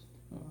it is.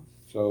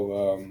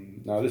 So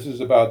now this is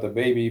about the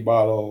baby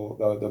bottle,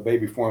 the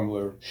baby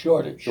formula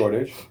shortage.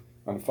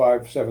 On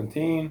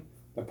 5/17,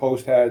 the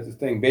post had the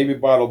thing: baby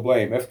bottle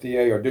blame,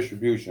 FDA or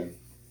distribution.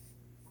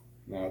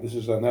 Now this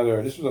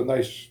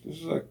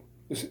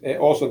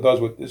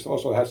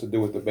also has to do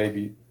with the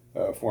baby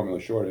formula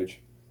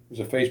shortage.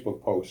 There's a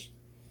Facebook post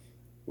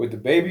with the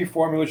baby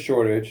formula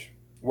shortage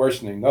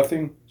worsening.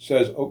 Nothing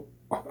says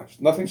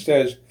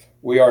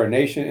we are a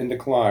nation in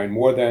decline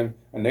more than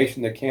a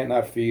nation that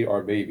cannot feed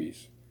our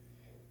babies.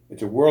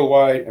 It's a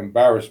worldwide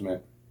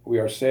embarrassment. We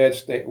are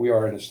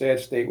in a sad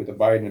state with the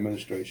Biden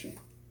administration.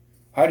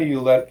 How do you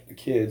let the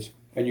kids?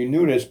 And you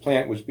knew this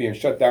plant was being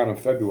shut down in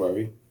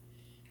February,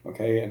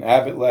 okay? And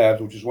Abbott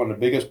Labs, which is one of the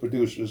biggest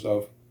producers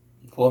of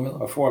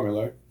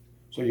formula.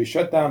 So you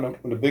shut down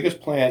the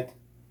biggest plant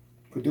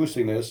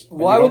producing this.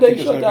 Why would they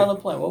shut down the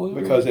plant? What was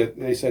because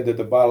they said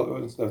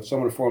that some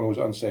of the formula was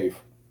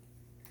unsafe.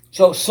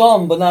 So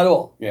some, but not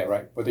all. Yeah,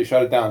 right. But they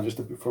shut it down just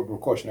for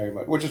precautionary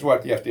measure, which is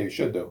what the FDA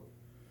should do.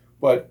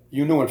 But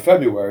you knew in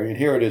February, and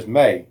here it is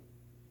May.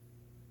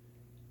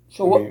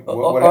 So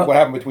what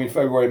happened between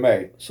February and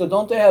May? So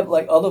don't they have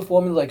like other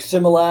formulas like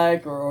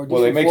Similac or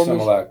Well, they make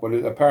formulas? Similac, but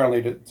apparently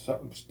they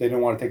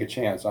didn't want to take a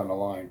chance on the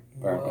line.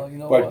 Apparently. Well, you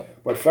know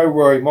but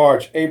February,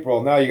 March,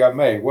 April, now you got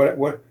May.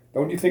 What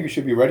don't you think you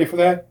should be ready for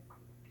that?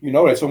 You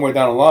know that somewhere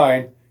down the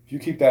line, if you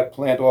keep that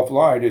plant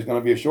offline, there's going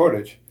to be a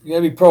shortage. You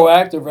got to be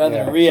proactive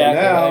rather than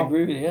reactive. So now, I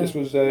agree with you. Yeah. This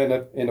was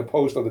in the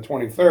post of the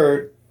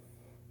 23rd.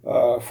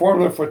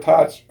 Formula for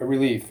tots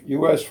relief.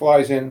 U.S.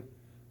 flies in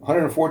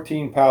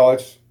 114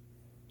 pallets,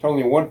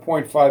 totaling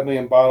 1.5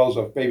 million bottles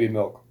of baby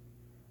milk,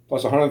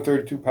 plus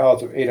 132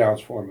 pallets of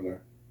 8-ounce formula.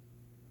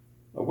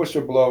 A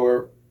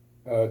whistleblower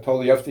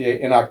told the FDA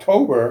in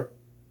October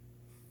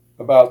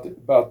about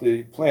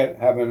the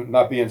plant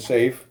not being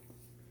safe,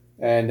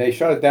 and they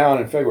shut it down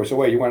in February. So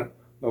wait, you went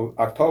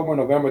October,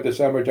 November,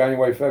 December,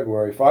 January,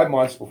 February, 5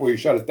 months before you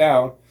shut it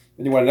down.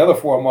 Then you went another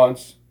 4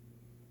 months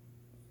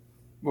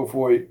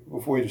before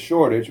the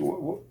shortage.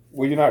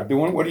 Were you not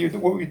doing? What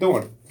were you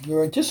doing?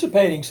 You're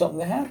anticipating something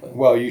to happen.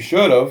 Well, you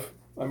should have.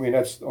 I mean,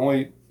 that's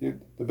only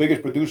the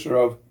biggest producer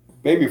of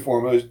baby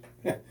formulas,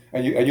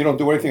 and you don't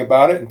do anything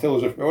about it until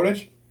there's a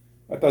shortage.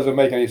 That doesn't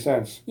make any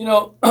sense. You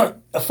know,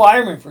 a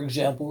fireman, for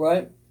example,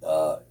 right,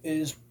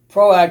 is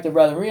proactive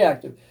rather than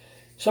reactive.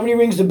 Somebody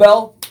rings the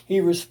bell,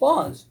 he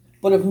responds.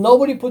 But if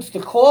nobody puts the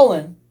call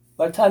in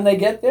by the time they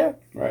get there,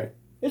 right,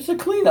 it's a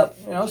cleanup.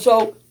 You know,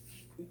 so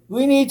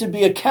we need to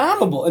be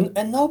accountable,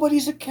 and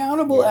nobody's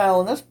accountable,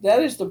 Alan.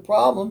 That is the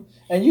problem.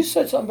 And you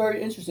said something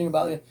very interesting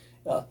about it.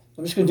 I'm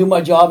just going to do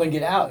my job and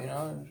get out. You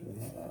know,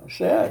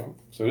 sad.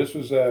 So this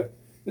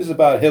is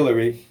about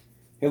Hillary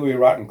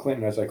Rotten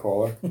Clinton, as I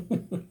call her.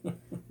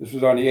 This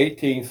was on the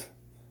 18th.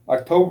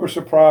 October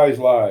surprise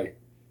lie.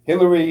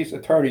 Hillary's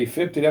attorney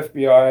fibbed to the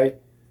FBI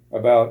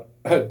about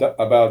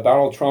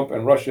Donald Trump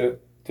and Russia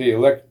to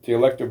the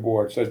elector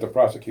board, says the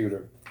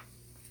prosecutor.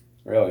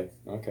 Really?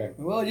 Okay.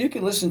 Well, you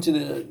can listen to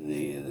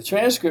the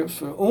transcripts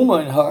for Uma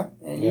and her,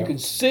 and you can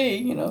see,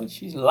 you know,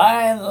 she's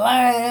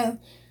lying,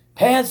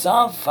 pants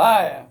on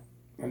fire.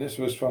 And this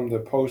was from the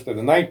Post of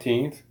the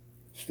 19th.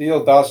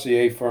 Steele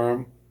dossier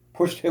firm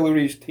pushed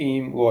Hillary's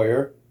team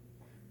lawyer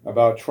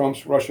about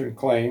Trump's Russian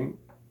claim,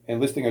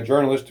 enlisting a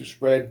journalist to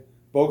spread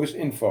bogus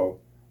info,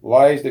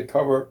 lies that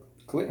cover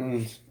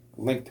Clinton's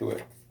link to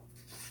it.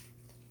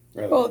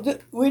 Really? Well,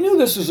 we knew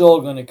this was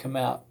all going to come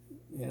out,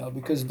 you know,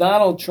 because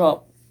Donald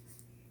Trump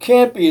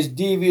can't be as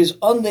devious,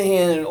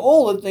 underhanded,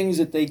 all the things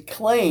that they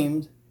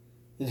claimed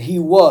that he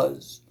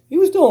was. He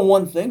was doing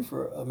one thing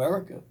for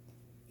America.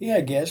 He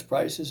had gas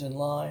prices in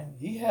line.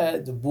 He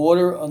had the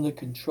border under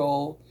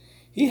control.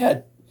 He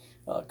had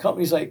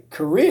companies like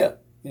Korea,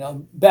 you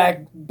know,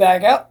 back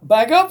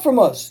up from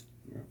us.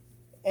 Yeah.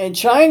 And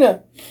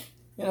China,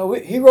 you know,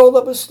 he rolled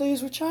up his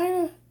sleeves with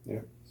China.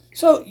 Yeah.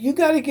 So you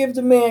got to give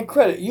the man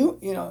credit. You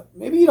know,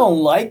 maybe you don't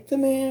like the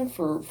man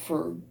for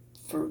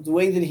the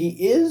way that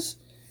he is,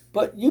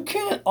 but you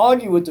can't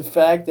argue with the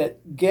fact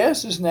that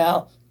gas is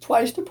now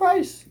twice the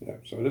price. Yeah.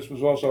 So this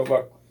was also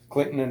about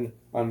Clinton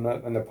on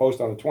the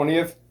Post on the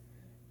 20th.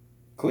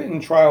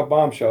 Clinton trial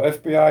bombshell.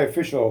 FBI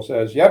official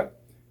says, "Yep,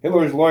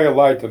 Hillary's lawyer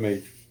lied to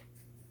me."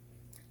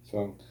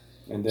 So,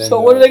 and then. So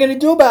what are they going to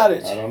do about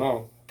it? I don't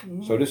know.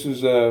 Mm-hmm. So this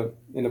is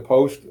in the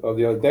Post of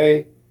the other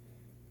day.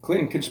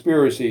 Clinton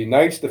conspiracy.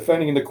 Knights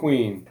defending the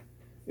Queen.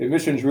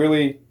 Admissions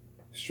really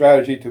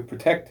strategy to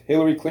protect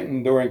Hillary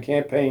Clinton during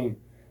campaign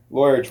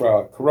lawyer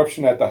trial.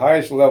 Corruption at the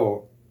highest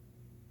level.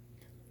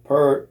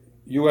 Per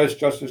U.S.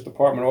 Justice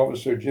Department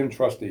Officer Jim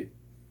Trusty.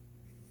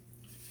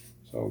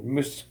 So,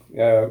 Miss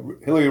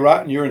Hillary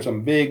Rotten, you're in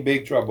some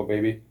big trouble,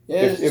 baby.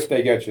 Yeah, if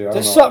they get you.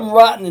 There's something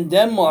rotten in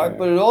Denmark,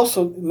 but it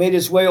also made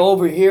its way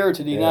over here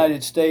to the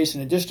United States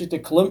and the District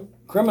of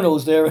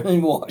Criminals there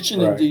in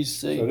Washington,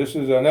 D.C. So this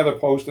is another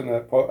post in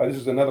this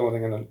is another one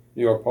in the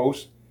New York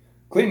Post.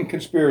 Clinton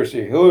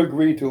conspiracy. Hillary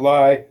agreed to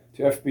lie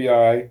to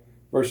FBI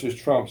versus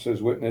Trump,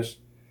 says witness.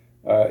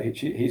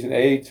 He's an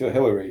aide to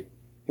Hillary.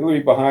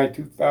 Hillary behind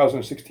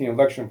 2016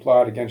 election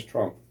plot against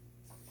Trump.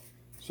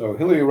 So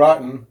Hillary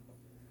Rotten,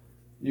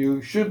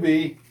 you should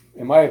be,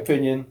 in my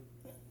opinion,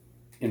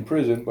 in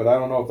prison, but I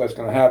don't know if that's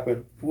going to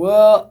happen.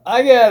 Well,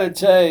 I got to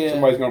tell you.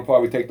 Somebody's going to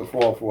probably take the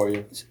fall for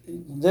you.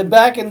 They're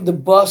backing the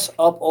bus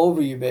up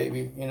over you,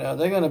 baby. You know,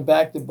 they're going to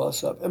back the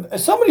bus up. If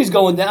somebody's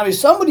going down. I mean,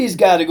 somebody's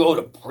got to go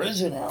to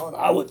prison, Alan,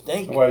 I would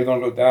think. Somebody's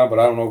going to go down, but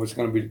I don't know if it's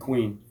going to be the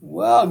Queen.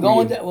 Well, Queen,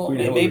 going down. Well,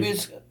 Queen maybe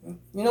it's,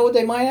 you know what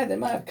they might have? They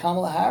might have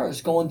Kamala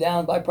Harris going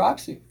down by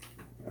proxy.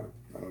 Yeah,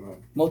 I don't know.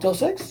 Motel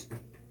 6?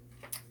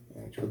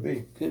 Yeah, it could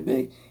be. Could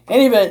be.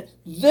 Anyway,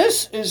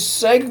 this is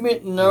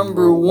segment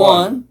number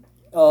one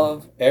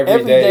of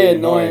Everyday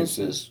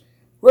Annoyances.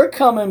 We're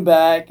coming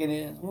back,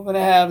 and we're going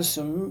to have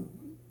some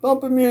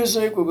bumper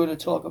music. We're going to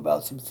talk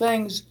about some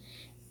things,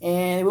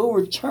 and we'll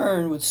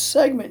return with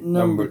segment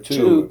number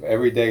two of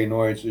Everyday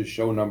Annoyances,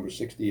 show number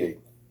 68.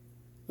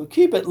 So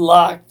keep it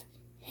locked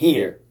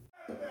here.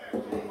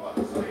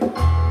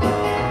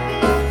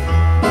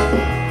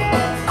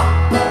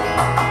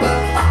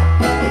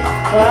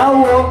 I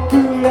walk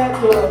through that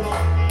door.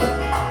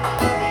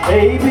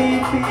 Baby,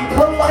 be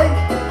polite.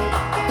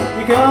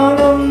 You're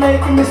gonna make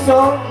making me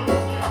so.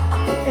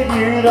 If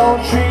you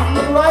don't treat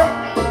me right,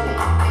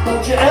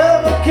 don't you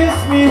ever kiss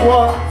me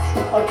once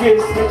or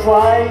kiss me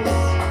twice,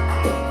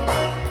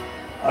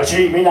 or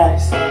treat me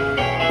nice.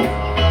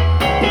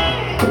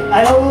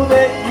 I know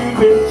that you've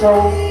been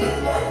told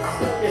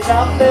it's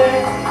out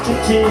there to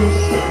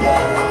tease.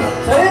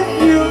 So if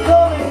you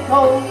come in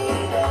cold,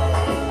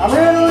 I'm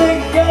really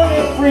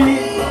gonna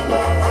freeze.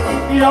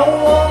 You don't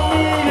want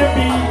me to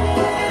be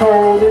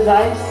cold as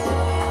ice.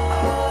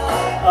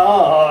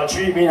 Oh,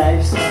 treat me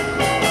nice.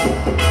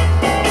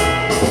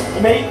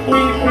 Make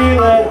me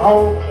feel at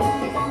home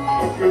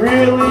if you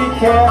really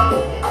care.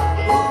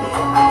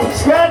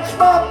 Scratch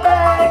my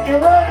back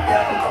and run your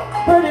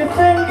pretty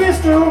fingers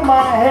through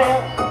my hair.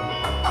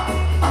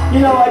 You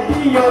know I'd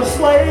be your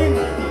slave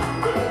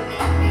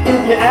if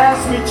you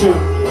asked me to.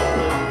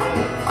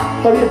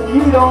 But if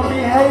you don't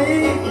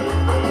behave,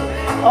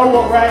 I'll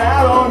walk right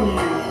out on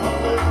you.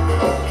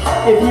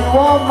 If you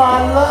want my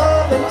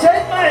love, then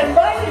take my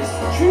advice.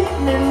 Treat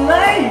me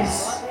nice.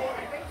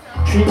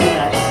 Treat me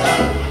nice.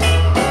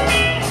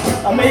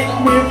 Make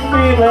me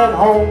feel at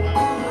home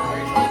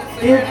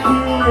if you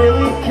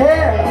really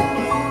care.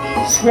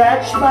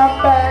 Scratch my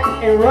back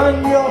and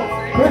run your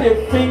pretty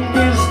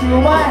fingers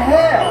through my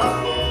hair.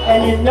 And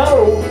you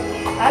know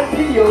I'd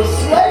be your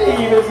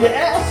slave if you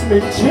asked me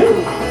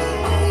to.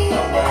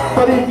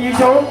 But if you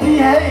don't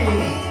behave,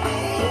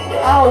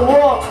 I'll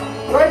walk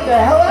right the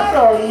hell out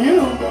on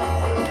you.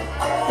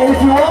 And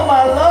if you want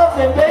my love,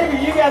 then baby,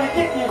 you gotta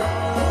get you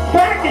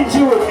back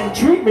into it and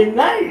treat me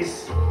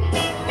nice.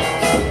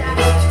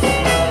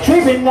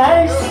 Treat me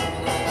nice.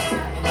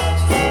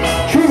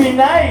 Treat me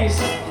nice.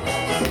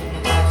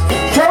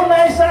 So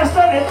nice I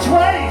said it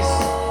twice.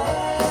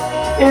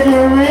 If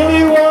you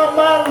really want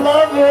my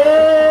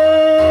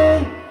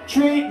loving,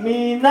 treat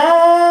me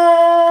nice.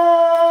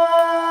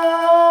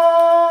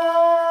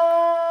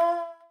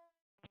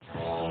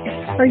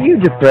 Are you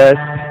depressed,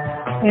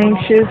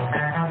 anxious,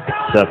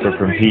 suffer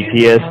from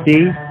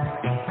PTSD?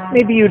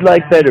 Maybe you'd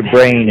like better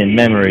brain and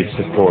memory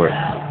support,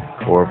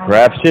 or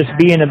perhaps just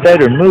be in a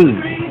better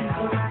mood.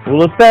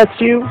 Well, if that's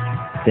you,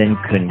 then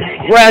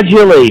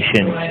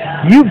congratulations!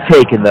 You've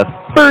taken the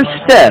first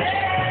steps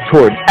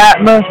toward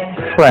Atma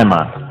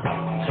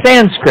Prema,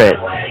 Sanskrit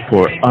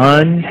for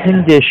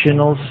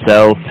unconditional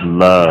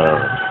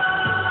self-love.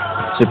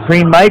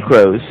 Supreme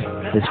Micros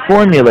has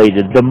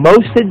formulated the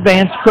most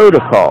advanced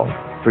protocol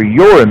for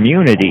your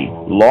immunity,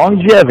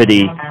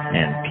 longevity,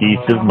 and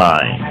peace of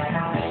mind.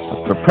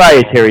 A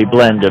proprietary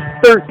blend of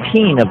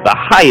 13 of the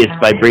highest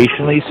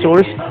vibrationally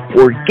sourced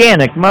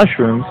organic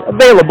mushrooms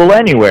available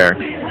anywhere,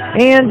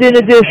 and in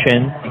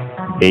addition,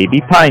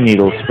 baby pine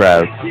needle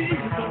sprouts,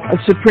 a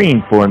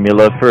supreme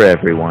formula for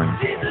everyone.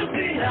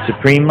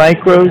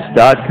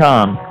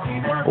 SupremeMicros.com.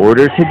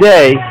 Order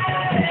today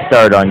and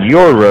start on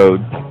your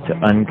road to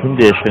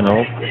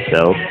unconditional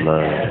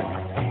self-love.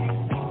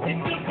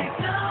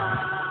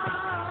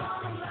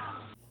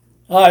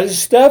 Hi, this is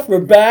Steph. We're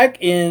back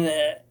in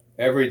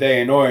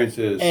Everyday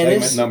Annoyances,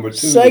 segment number 2.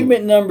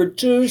 Segment number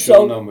 2.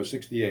 Show number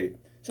 68.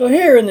 So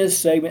here in this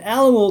segment,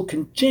 Alan will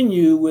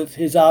continue with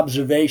his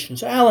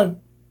observations. Alan,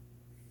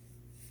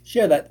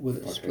 share that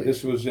with us, please.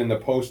 This was in the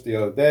Post the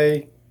other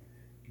day.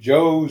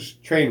 Joe's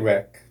train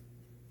wreck.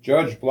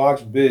 Judge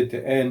blocks bid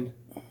to end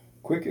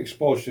quick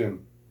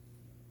expulsion.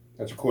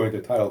 That's according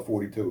to Title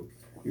 42.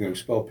 You're going to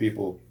expel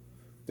people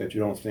that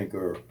you don't think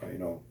are,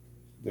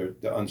 they're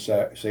the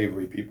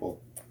unsavory people.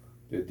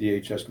 The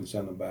DHS can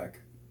send them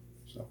back.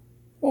 So.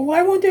 Well,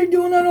 why weren't they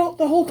doing that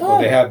the whole time?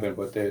 Well, they have been,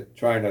 but they're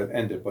trying to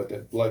end it. But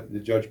the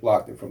judge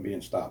blocked it from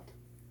being stopped.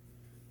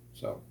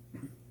 So,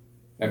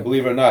 and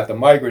believe it or not, the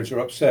migrants are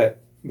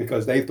upset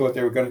because they thought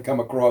they were going to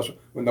come across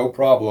with no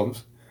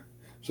problems.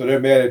 So they're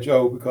mad at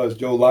Joe because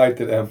Joe lied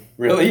to them.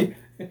 Really?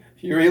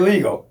 You're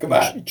illegal. Come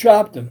on. She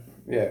trapped him.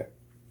 Yeah.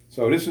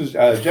 So this is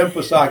Jen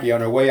Psaki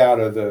on her way out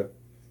of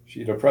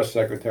she's a press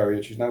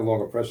secretary. She's no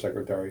longer press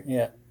secretary.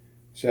 Yeah.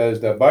 Says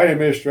the Biden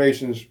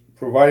administration's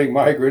providing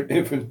migrant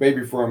infant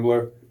baby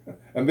formula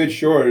amid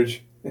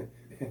shortage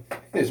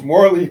is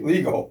morally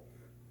legal,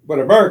 but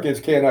Americans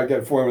cannot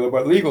get formula,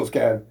 but legals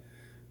can.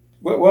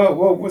 Well,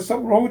 what's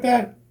something wrong with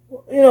that?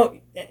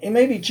 It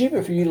may be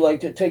cheaper for you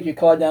to take your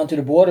car down to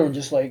the border and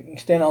just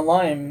stand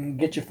online and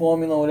get your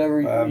formula, whatever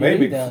you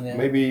need down there.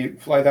 Maybe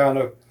fly down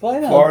to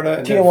Florida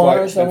and then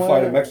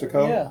fly to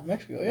Mexico. Yeah,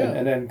 Mexico. Yeah,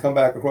 and then come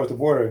back across the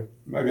border.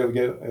 You might be able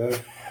to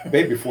get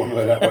baby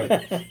formula that way.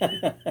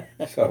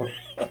 So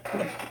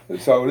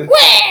this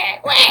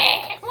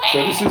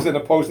is in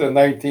the Post of the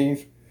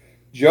 19th.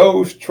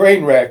 Joe's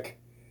train wreck.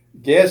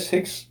 Gas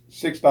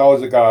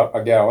 $6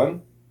 a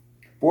gallon.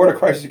 Border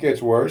crisis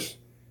gets worse.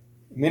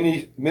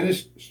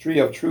 Ministry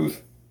of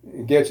Truth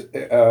gets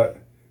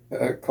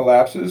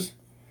collapses.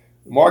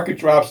 Market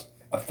drops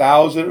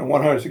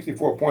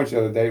 1,164 points the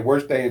other day.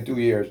 Worst day in 2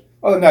 years.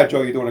 Other than that,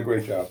 Joe, you're doing a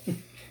great job.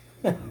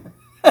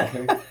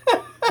 Okay.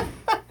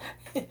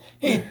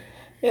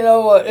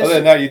 Other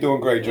than that, you're doing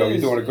great, Joe. You're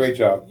doing a great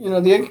job.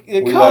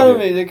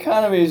 The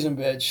economy is in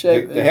bad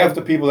shape. Half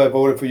the people that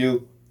voted for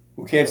you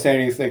who can't say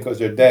anything because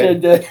they're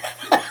dead.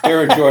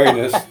 they're enjoying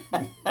this.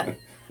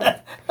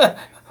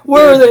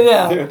 Where are they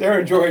now? They're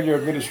enjoying your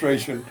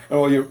administration and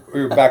all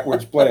your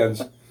backwards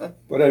plans.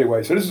 But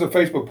anyway, so this is a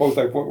Facebook post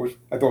I thought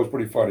was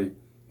pretty funny.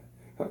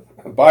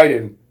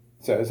 Biden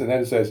says, and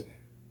then it says,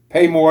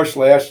 "Pay more /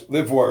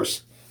 live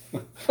worse."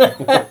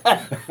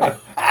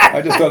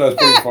 I just thought that was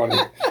pretty funny.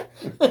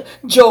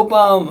 Joe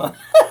Obama.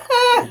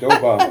 Joe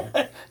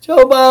Obama.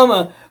 Joe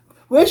Obama.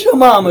 Where's your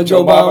mama,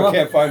 Joe Obama?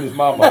 Can't find his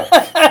mama.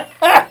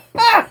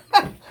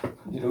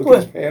 Look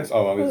at his pants.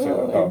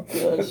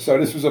 So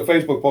this was a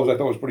Facebook post I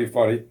thought was pretty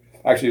funny.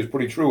 Actually, it's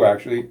pretty true,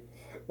 actually.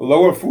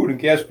 Lower food and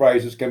gas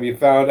prices can be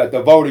found at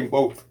the voting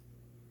booth.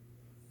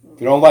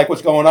 If you don't like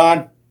what's going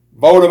on,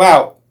 vote them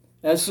out.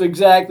 That's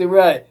exactly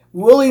right.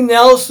 Willie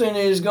Nelson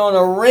is going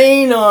to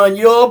rain on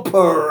your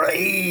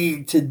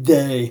parade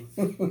today.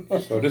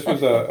 So this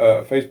was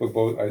a Facebook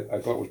post I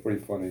thought was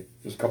pretty funny.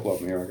 There's a couple of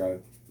them here I got to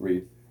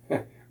read.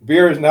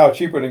 Beer is now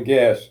cheaper than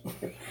gas.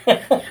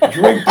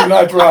 Drink, do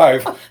not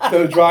drive.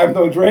 Instead of drive,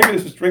 no drink.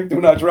 This is drink, do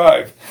not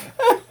drive.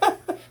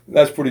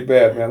 That's pretty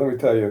bad, man. Let me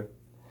tell you.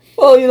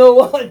 Well, you know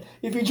what?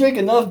 If you drink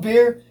enough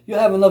beer, you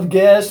have enough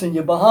gas and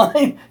you're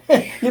behind,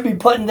 you'll be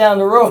putting down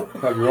the road.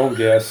 Have your own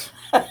gas.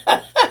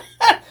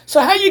 So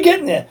how you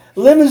getting there?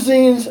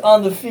 Limousines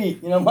on the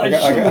feet. You know, my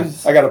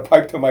shoes. I got a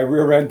pipe to my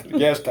rear end to the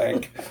gas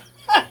tank.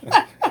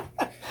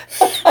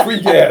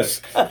 Free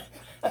gas.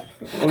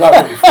 Well, not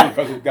really free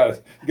because you got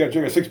to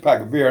drink a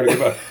 6-pack of beer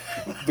to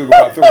do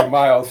about 30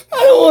 miles. I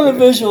don't want a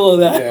visual of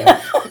that.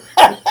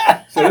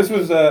 Yeah. So this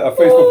was a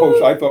Facebook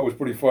post I thought was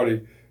pretty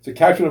funny. It's a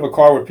caption of a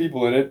car with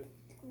people in it,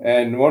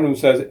 and one of them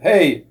says,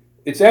 "Hey,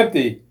 it's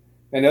empty,"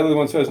 and the other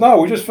one says,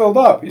 "No, we just filled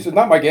up." He said,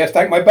 "Not my gas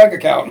tank, my bank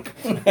account."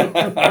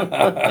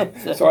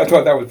 So I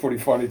thought that was pretty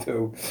funny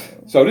too.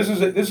 So this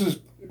is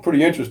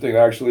pretty interesting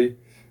actually.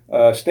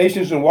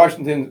 Stations in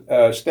Washington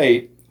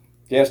State,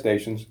 gas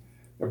stations,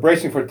 are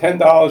bracing for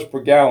 $10 per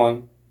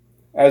gallon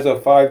as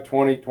of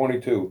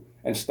 5/20/22,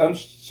 and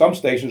some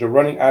stations are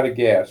running out of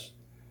gas.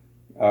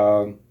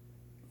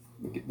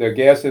 The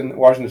gas in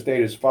Washington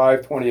State is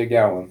 $5.20 a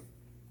gallon.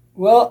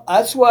 Well,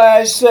 that's why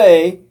I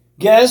say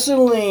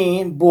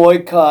gasoline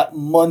boycott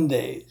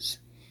Mondays.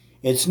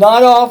 It's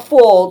not our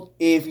fault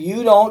if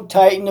you don't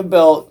tighten the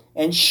belt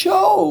and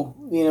show,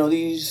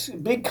 these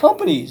big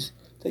companies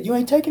that you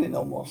ain't taking it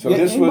no more. So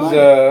this was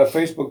a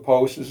Facebook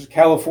post. This is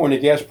California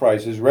gas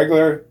prices.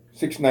 Regular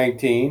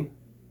 $6.19,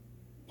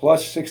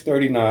 plus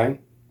 $6.39,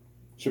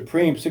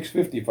 Supreme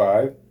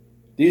 $6.55,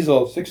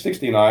 diesel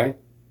 $6.69.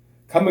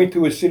 Coming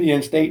to a city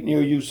and state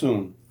near you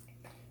soon.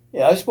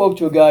 Yeah, I spoke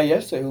to a guy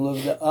yesterday who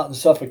lived out in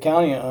Suffolk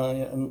County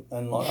in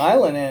Long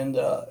Island and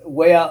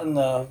way out in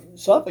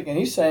Suffolk, and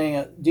he's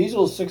saying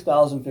diesel is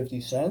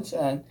 $6.50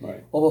 and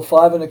over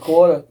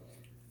 $5.25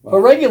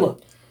 for regular.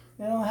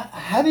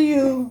 How do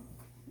you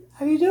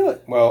do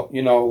it? Well,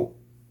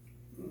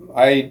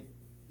 I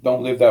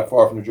don't live that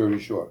far from the Jersey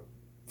Shore,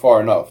 far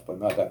enough, but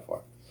not that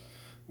far.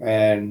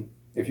 And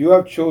if you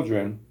have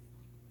children,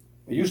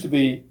 it used to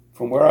be.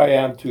 From where I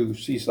am to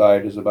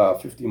Seaside is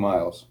about 50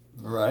 miles,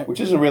 right?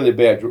 Which isn't really a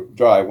bad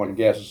drive when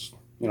gas is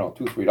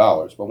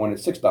 $2-3. But when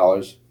it's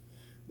 $6,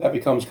 that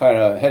becomes kind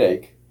of a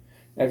headache.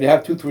 And if you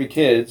have 2-3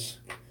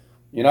 kids,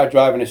 you're not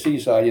driving to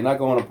Seaside. You're not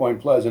going to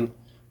Point Pleasant.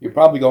 You're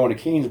probably going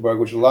to Keensburg,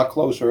 which is a lot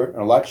closer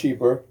and a lot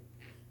cheaper.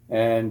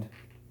 And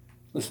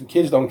listen,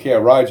 kids don't care.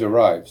 Rides are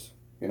rides,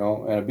 and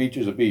a beach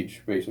is a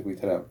beach, basically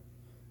to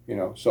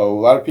them. So a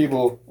lot of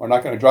people are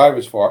not going to drive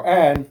as far,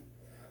 and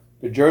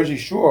the Jersey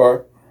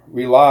Shore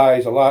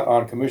relies a lot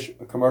on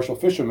commercial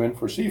fishermen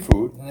for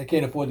seafood. And they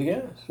can't afford the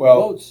gas.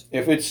 Well, boats.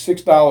 If it's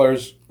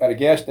 $6 at a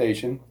gas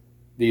station,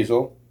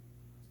 diesel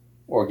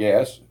or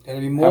gas, Gotta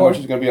be more. how much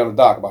is it going to be on the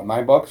dock? About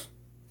 $9?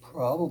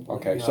 Probably.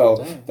 Okay,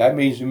 so that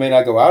means you may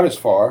not go out as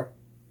far,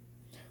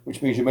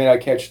 which means you may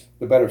not catch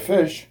the better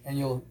fish. And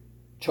you'll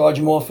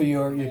charge more for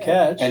your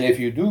catch. And if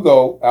you do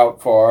go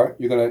out far,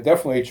 you're going to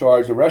definitely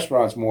charge the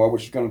restaurants more,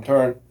 which is going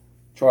to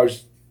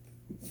charge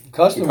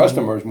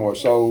customers more.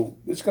 So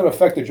it's going to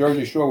affect the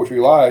Jersey Shore, which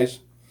relies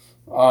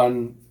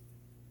on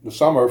the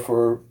summer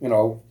for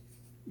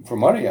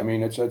money. I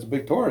mean, it's a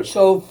big tourist.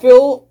 So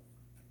Phil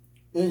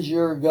is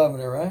your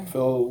governor, right?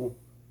 Phil,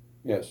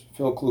 yes,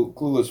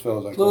 Clueless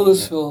Phil.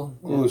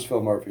 Clueless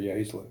Phil Murphy. Yeah,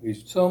 he's.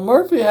 So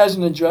Murphy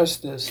hasn't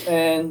addressed this,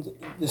 and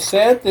the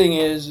sad thing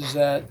is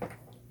that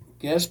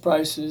gas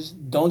prices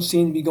don't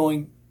seem to be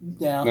going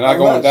down. They're not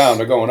going down.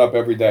 They're going up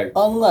every day.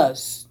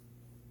 Unless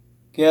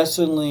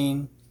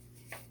gasoline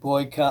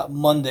boycott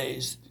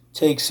Mondays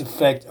takes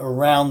effect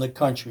around the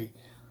country.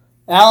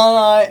 Al and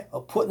I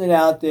are putting it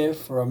out there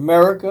for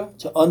America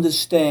to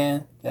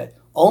understand that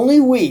only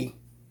we,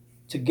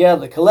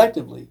 together,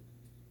 collectively,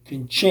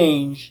 can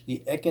change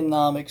the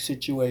economic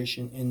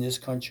situation in this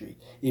country.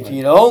 If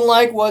you don't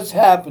like what's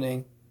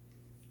happening,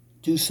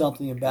 do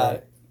something about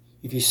it.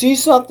 If you see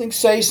something,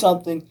 say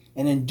something,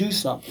 and then do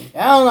something.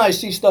 Al and I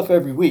see stuff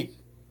every week.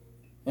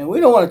 And we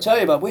don't want to tell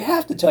you about it. We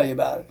have to tell you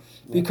about it.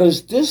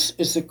 Because this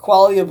is the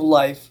quality of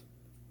life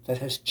that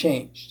has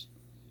changed.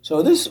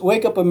 So this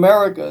Wake Up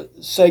America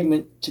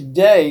segment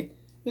today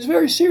is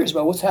very serious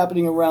about what's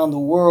happening around the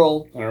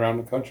world And around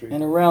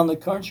the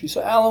country.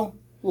 So, Alan,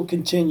 we'll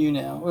continue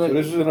now. So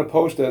this is in a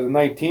post of the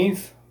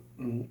 19th.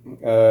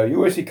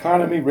 U.S.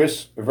 economy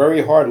risks a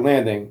very hard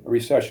landing, a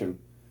recession.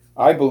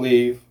 I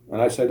believe,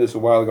 and I said this a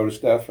while ago to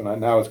Steph, and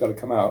now it's got to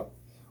come out,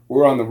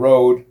 we're on the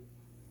road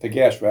to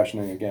gas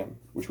rationing again,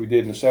 which we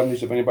did in the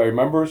 70s, if anybody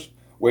remembers,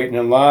 waiting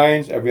in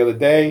lines every other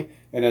day,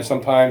 and then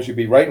sometimes you'd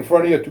be right in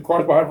front of you, 2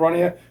 cars behind front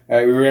of you,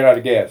 and we ran out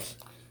of gas.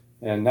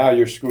 And now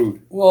you're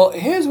screwed. Well,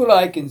 here's what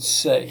I can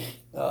say.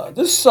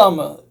 This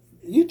summer,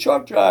 you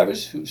truck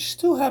drivers who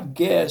still have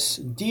gas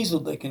and diesel,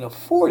 they can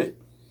afford it,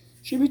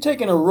 should be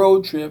taking a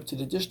road trip to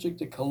the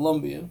District of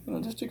Columbia,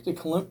 District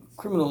of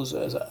Criminals,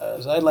 as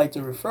I'd like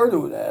to refer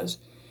to it as,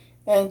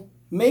 and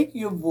make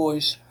your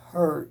voice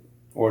heard.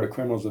 Or the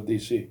criminals of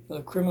D.C.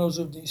 The criminals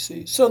of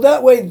D.C. So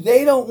that way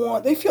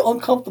they feel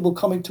uncomfortable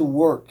coming to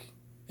work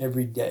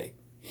every day.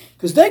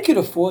 Because they could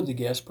afford the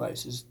gas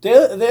prices.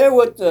 They're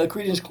what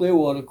Creedence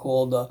Clearwater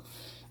called,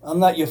 I'm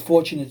not your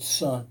fortunate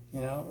son.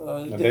 They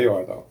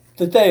are, though.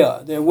 That they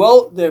are.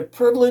 They're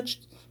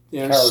privileged.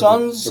 They're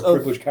sons of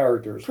privileged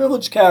characters.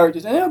 Privileged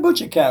characters, and they're a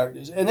bunch of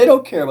characters, and they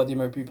don't care about the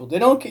American people. They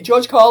don't.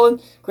 George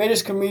Carlin,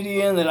 greatest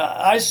comedian that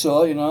I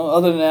saw,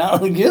 other than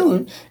Alan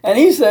Gillen, and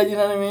he said, you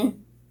know what I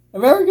mean?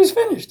 America's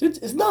finished.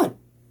 It's done,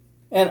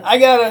 and I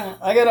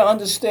gotta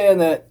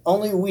understand that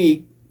only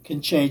we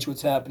can change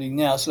what's happening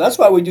now. So that's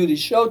why we do this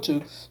show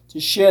to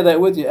share that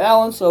with you,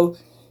 Alan. So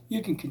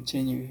you can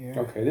continue here.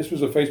 Okay, this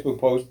was a Facebook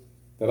post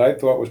that I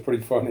thought was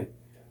pretty funny.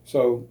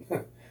 So.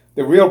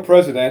 The real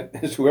president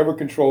is whoever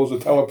controls the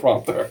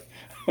teleprompter.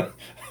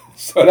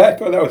 So I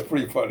thought that was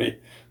pretty funny.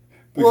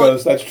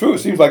 Because that's true. It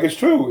seems like it's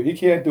true. He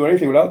can't do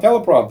anything without a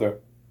teleprompter.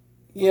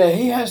 Yeah,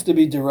 he has to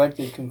be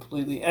directed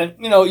completely. And,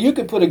 you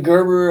could put a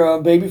Gerber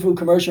baby food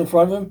commercial in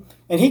front of him,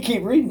 and he'd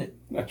keep reading it.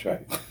 That's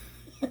right.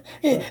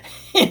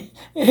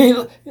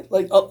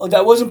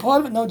 That wasn't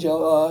part of it? No,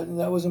 Joe,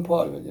 that wasn't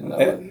part of it.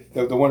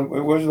 The one,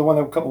 what was the one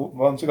a couple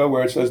months ago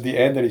where it says the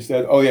end, and he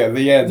said, oh yeah,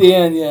 the end. The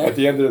end, yeah. At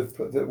the end of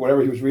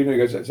whatever he was reading,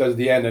 it says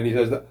the end, and he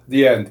says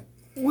the end.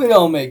 We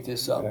don't make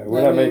this up.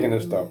 We're not making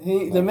this up.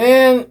 The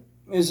man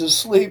is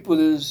asleep with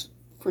his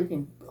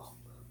freaking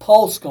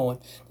pulse going.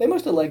 They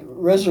must have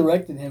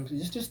resurrected him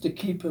just to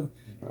keep him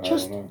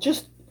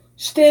just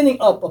standing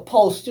up, a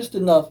pulse just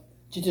enough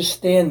to just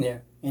stand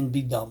there and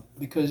be dumb,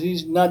 because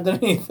he's not done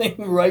anything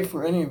right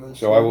for any of us.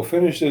 So I will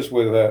finish this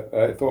with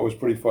I thought it was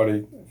pretty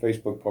funny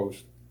Facebook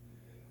post.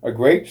 A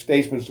great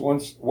statesman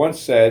once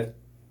said,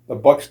 "The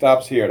buck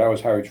stops here." That was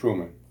Harry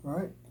Truman.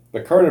 Right.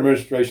 The current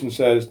administration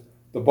says,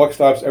 "The buck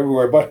stops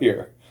everywhere but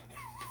here."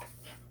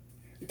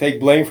 Take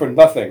blame for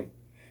nothing.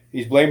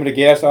 He's blaming the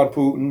gas on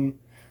Putin.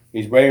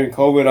 He's blaming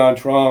COVID on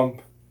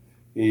Trump.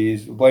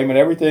 He's blaming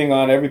everything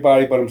on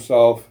everybody but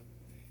himself.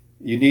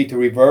 You need to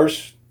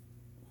reverse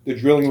the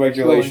drilling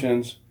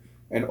regulations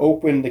and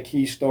open the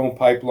Keystone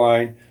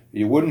Pipeline.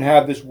 You wouldn't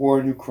have this war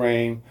in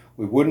Ukraine.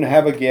 We wouldn't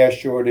have a gas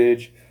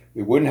shortage.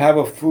 We wouldn't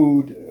have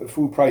food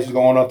prices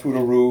going up through the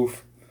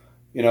roof.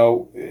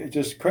 It's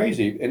just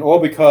crazy. And all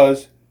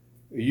because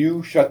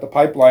you shut the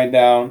pipeline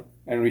down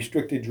and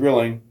restricted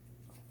drilling.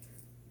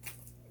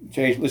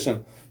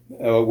 Listen,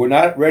 we're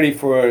not ready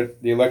for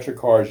the electric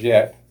cars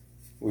yet.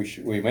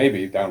 We may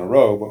be down the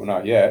road, but we're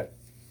not yet.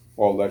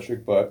 All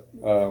electric, but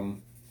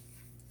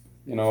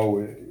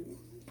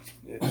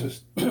it's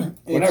just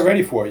we're not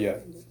ready for it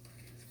yet.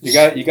 You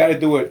got to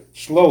do it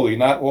slowly,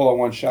 not all in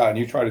one shot. And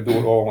you try to do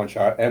it all in one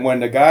shot. And when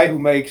the guy who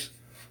makes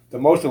the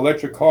most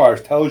electric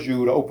cars tells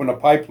you to open a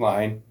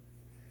pipeline,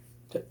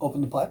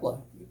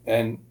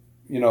 and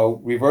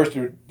reverse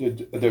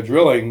the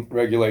drilling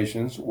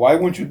regulations, why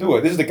wouldn't you do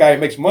it? This is the guy who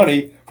makes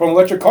money from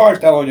electric cars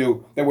telling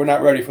you that we're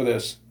not ready for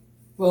this.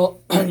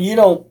 Well, you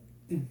don't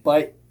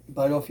bite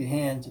off your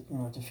hand,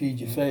 to feed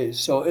your face.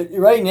 So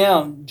right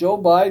now, Joe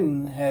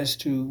Biden has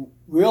to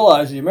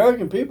realize the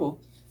American people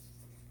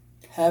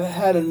have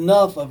had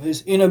enough of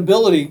his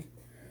inability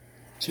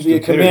to be a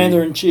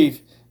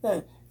commander-in-chief.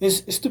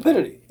 It's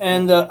stupidity.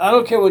 And I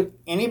don't care what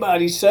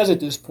anybody says at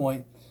this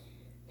point.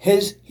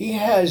 He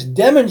has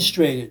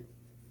demonstrated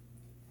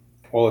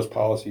all his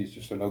policies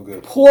just are no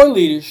good. Poor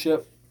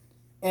leadership,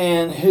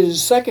 and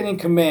his second in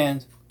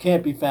command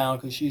can't be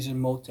found because she's in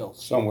Motel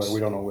 6. Somewhere, we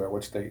don't know where,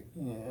 what state.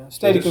 Yeah,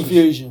 state of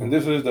confusion. And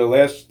this is the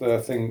last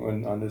thing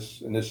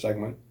in this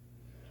segment.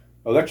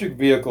 Electric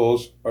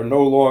vehicles are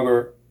no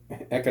longer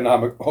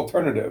economic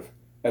alternative.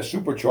 At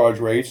supercharge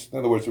rates, in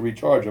other words, to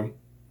recharge them,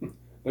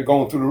 they're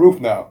going through the roof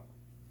now.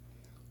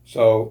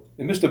 So,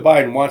 if Mr.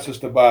 Biden wants us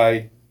to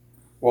buy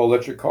all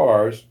electric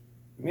cars,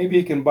 maybe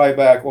he can buy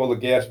back all the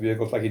gas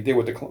vehicles like he did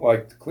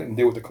like Clinton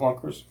did with the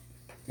clunkers,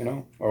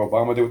 or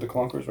Obama did with the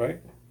clunkers, right?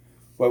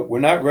 But we're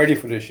not ready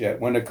for this yet.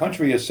 When the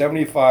country is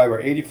 75 or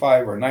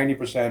 85 or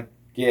 90%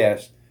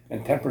 gas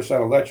and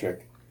 10%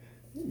 electric,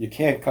 you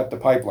can't cut the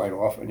pipeline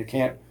off and you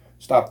can't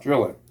stop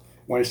drilling.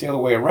 When it's the other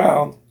way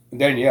around,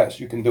 then yes,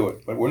 you can do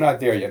it. But we're not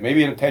there yet.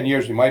 Maybe in 10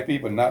 years we might be,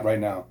 but not right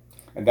now.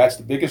 And that's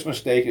the biggest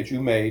mistake that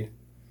you made.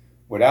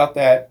 Without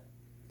that,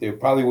 there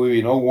probably will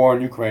be no war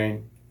in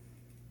Ukraine.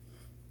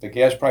 the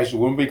gas prices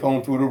wouldn't be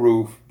going through the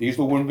roof.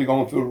 Diesel wouldn't be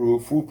going through the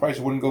roof. Food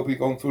prices wouldn't be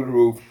going through the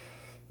roof.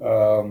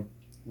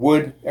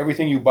 Wood,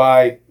 everything you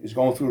buy is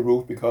going through the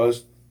roof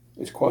because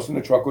it's costing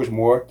the truckers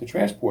more to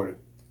transport it.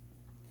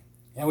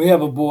 And we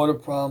have a border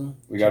problem.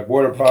 We got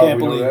border problem.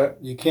 We know that.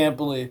 You can't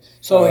believe.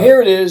 So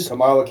here it is.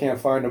 Kamala can't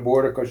find the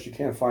border because she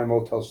can't find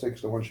Motel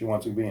 6, the one she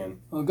wants to be in.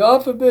 Well,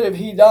 God forbid if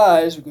he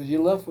dies, because he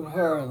left with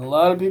her, and a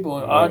lot of people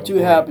aren't too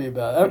happy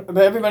about it.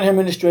 Everybody in her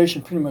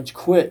administration pretty much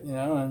quit, you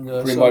know. And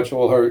pretty much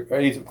all her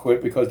aides have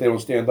quit because they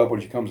don't stand up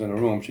when she comes in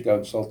the room. She got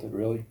insulted,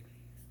 really.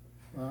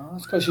 Well,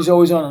 that's because she's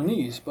always on her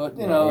knees, but,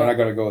 you know. We're not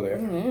going to go there.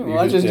 Yeah, well,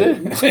 I just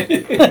did.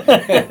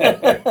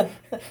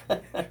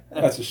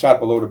 That's a shot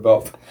below the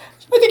belt.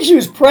 I think she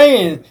was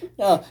praying.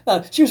 No,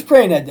 she was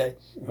praying that day.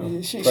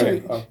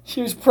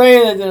 She was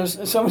praying that there was,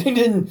 somebody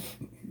didn't.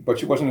 But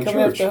she wasn't in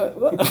come church.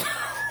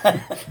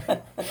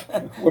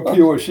 What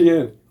pew was she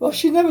in? Well,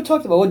 she never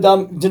talked about what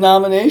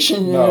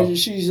denomination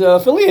she's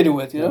affiliated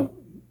with, you know?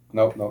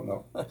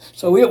 No.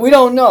 So we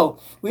don't know.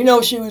 We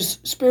know she was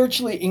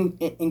spiritually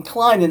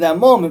inclined in that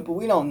moment, but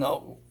we don't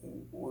know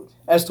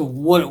as to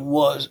what it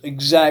was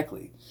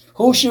exactly.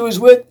 Who she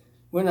was with,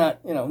 we're not,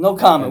 you know, no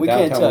comment. And we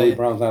can't tell Lee you.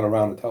 Brown's not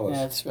around to tell us.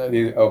 Yeah, that's right.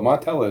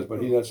 Montel is,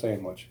 but he's not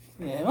saying much.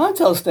 Yeah,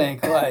 Montel's staying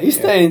quiet. He's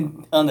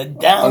staying on the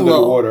down Under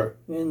low. the water.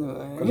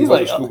 He's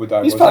like,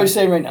 he's probably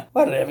saying right now,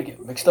 why did I ever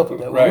get mixed up with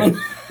that woman?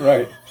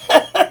 Right.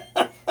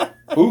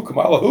 Who?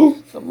 Kamala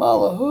who?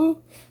 Kamala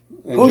who?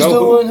 And Who's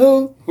Joe doing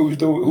who? Who's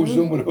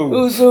zooming who?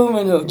 Who's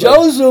zooming who?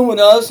 Joe's zooming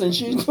us and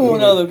she's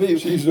zooming other people.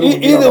 She's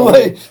zooming Either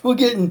way, we're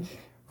getting,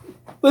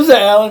 what's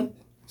that, Alan?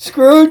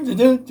 Screwed?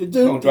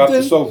 Don't drop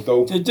the soap,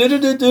 though.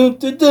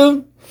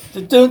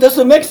 That's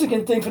a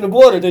Mexican thing for the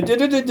border.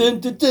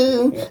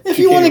 If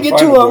you want to get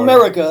to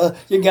America,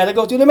 you got to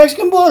go through the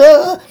Mexican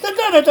border.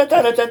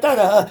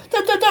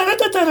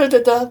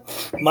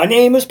 My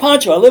name is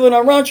Pancho. I live in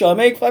a rancho. I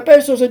make 5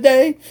 pesos a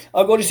day.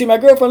 I'll go to see my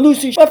girlfriend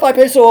Lucy. 5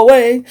 pesos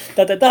away.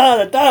 I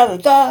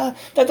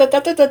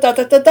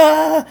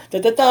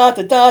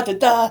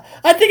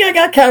think I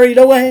got carried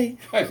away.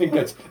 I think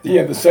that's the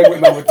end of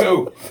segment number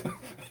 2.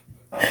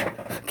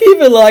 Keep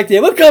it locked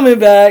in. We're coming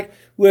back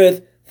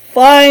with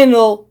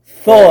final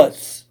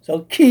thoughts.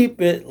 So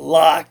keep it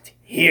locked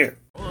here.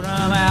 Vote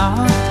 'em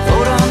out,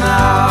 vote 'em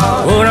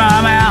out, vote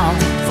 'em out,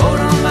 vote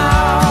 'em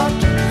out.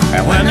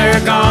 And when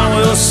they're gone,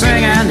 we'll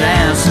sing and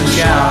dance and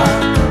shout.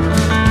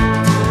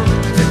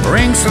 Then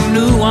bring some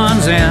new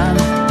ones in,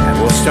 and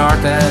we'll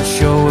start that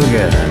show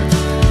again.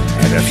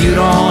 And if you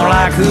don't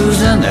like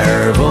who's in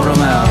there, vote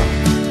 'em out.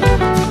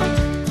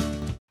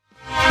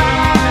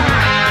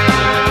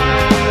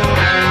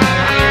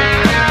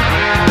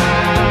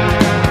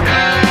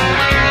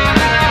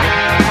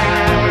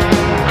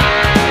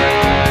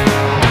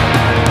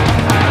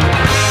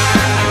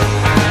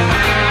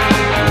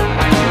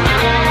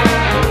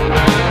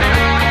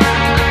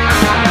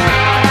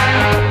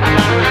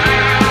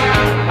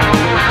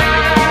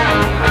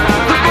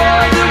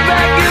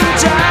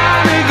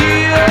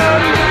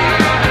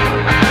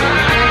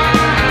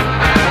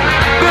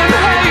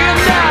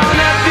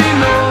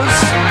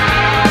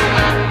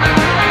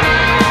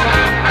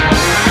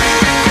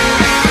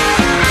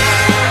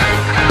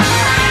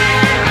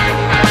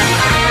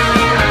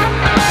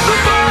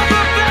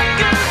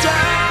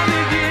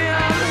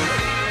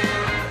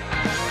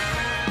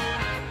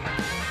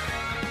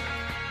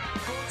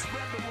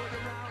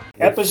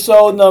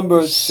 Episode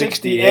number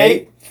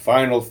 68.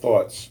 Final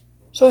thoughts.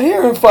 So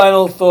here in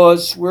Final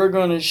Thoughts, we're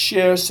going to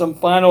share some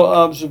final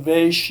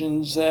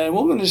observations, and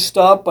we're going to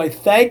start by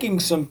thanking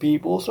some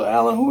people. So,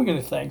 Alan, who are we going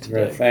to thank today? We're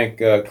going to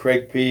thank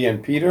Craig P.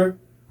 and Peter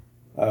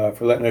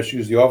for letting us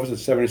use the office at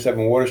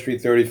 77 Water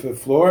Street, 35th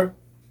floor.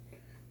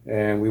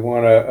 And we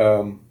want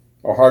to,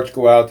 our hearts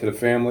go out to the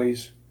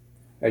families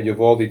at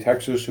Uvalde,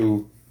 Texas,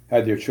 who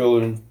had their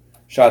children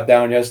shot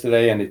down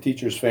yesterday, and the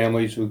teachers'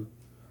 families who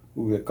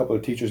a couple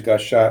of teachers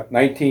got shot.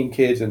 19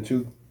 kids and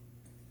two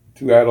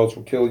adults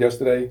were killed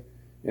yesterday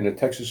in a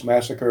Texas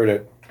massacre.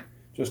 That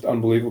just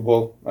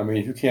unbelievable. I mean,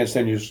 if you can't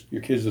send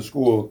your kids to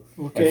school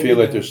and feel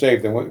that they're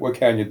safe, then what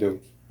can you do?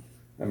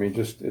 I mean,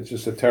 it's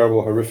just a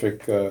terrible,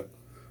 horrific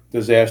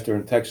disaster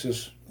in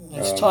Texas.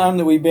 It's time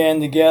that we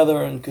band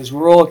together, and because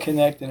we're all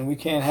connected, and we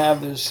can't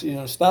have this. You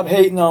know, stop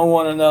hating on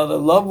one another,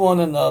 love one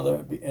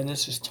another, and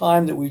this is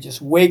time that we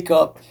just wake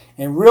up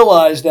and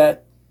realize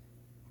that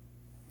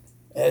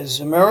as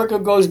America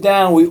goes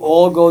down, we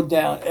all go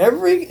down.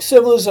 Every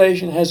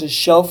civilization has a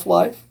shelf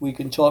life. We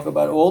can talk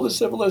about all the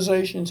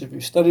civilizations if you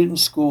studied in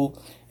school,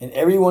 and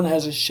everyone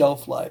has a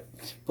shelf life.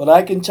 But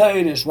I can tell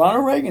you this: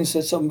 Ronald Reagan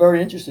said something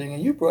very interesting,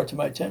 and you brought it to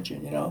my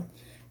attention.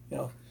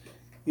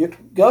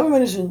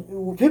 Government is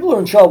people are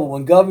in trouble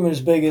when government is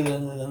bigger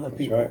than the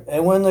people, right.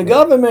 And when the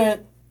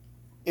government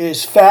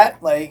is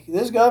fat, like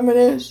this government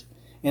is,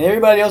 and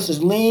everybody else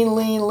is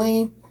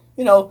lean.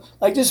 You know,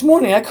 like this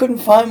morning, I couldn't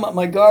find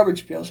my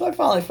garbage pail. So I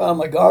finally found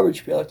my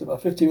garbage pail after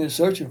about 15 minutes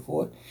searching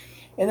for it.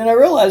 And then I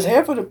realized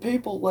half of the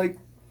people,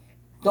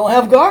 don't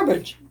have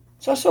garbage.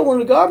 So I saw one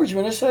of the garbage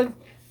men. I said,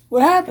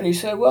 what happened? He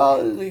said,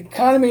 well, the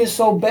economy is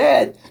so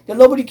bad that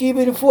nobody can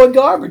even afford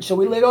garbage, so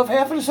we laid off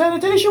half of the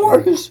sanitation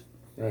workers.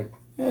 Right.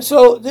 Yeah,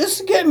 so this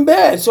is getting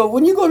bad. So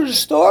when you go to the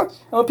store,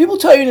 and when people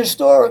tell you in the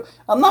store,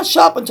 I'm not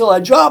shopping until I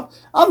drop,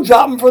 I'm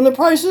dropping from the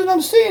prices and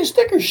I'm seeing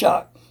sticker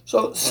shock.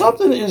 So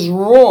something is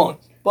wrong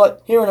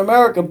but here in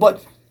America.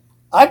 But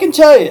I can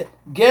tell you,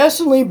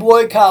 gasoline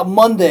boycott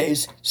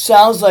Mondays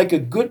sounds like a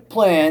good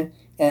plan,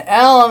 and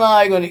Al and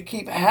I are going to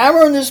keep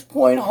hammering this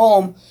point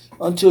home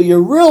until you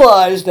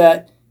realize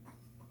that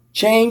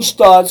change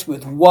starts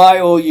with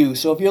YOU.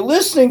 So if you're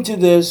listening to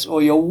this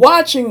or you're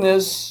watching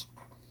this,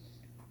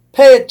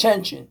 pay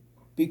attention,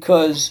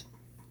 because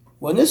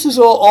when this is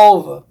all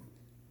over,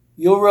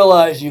 you'll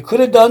realize you could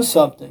have done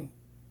something.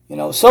 You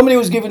know, somebody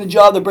was given a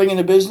job to bring in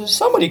the business.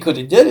 Somebody could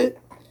have did it,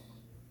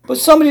 but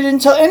somebody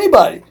didn't tell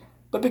anybody.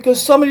 But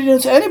because somebody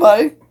didn't tell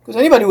anybody, because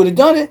anybody would have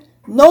done it,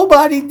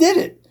 nobody did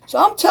it. So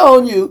I'm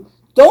telling you,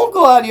 don't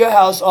go out of your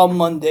house on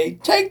Monday.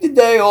 Take the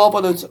day off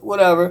or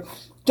whatever.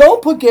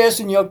 Don't put gas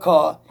in your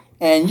car,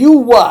 and you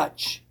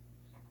watch.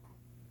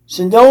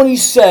 Sindoni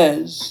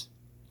says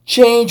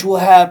change will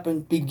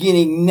happen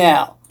beginning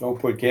now. Don't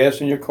put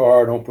gas in your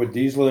car. Don't put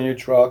diesel in your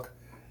truck.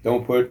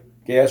 Don't put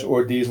gas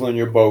or diesel in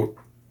your boat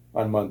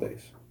on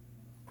Mondays.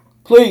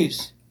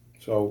 Please.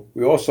 So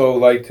we also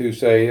like to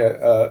say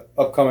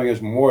upcoming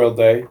is Memorial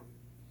Day.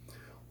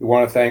 We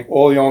want to thank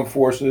all the armed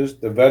forces,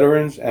 the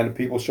veterans, and the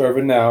people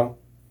serving now,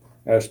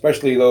 and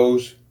especially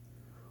those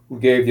who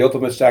gave the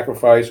ultimate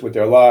sacrifice with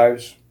their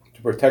lives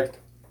to protect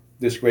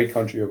this great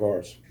country of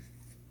ours.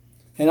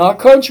 And our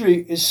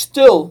country is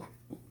still,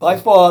 by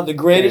far, the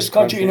greatest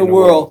country in the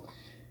world.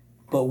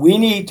 But we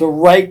need to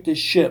right the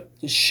ship.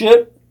 The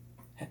ship,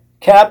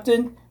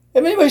 Captain,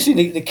 have anybody seen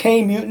the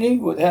Caine Mutiny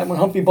with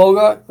Humphrey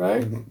Bogart,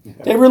 right? Yeah.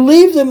 They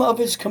relieved him of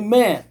his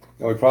command.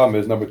 The only problem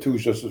is number 2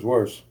 is just as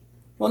worse.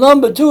 Well,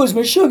 number 2 is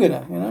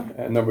Meshuggah, you know?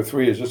 And number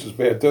 3 is just as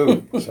bad,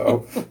 too.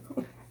 So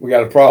we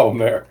got a problem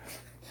there.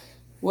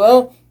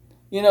 Well,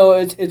 you know,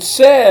 it's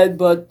sad,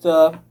 but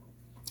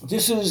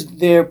this is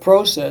their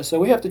process. So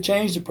we have to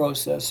change the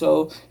process.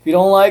 So if you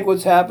don't like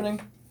what's happening,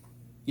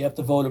 you have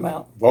to vote them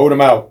out. Vote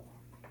them out.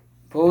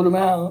 Vote them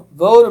out.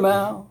 Vote them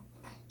out.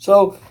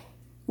 So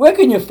where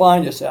can you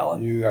find us,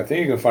 Alan? I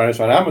think you can find us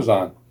on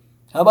Amazon.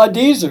 How about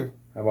Deezer?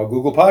 How about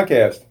Google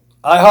Podcast?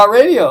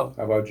 iHeartRadio.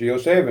 How about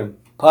GeoSavin?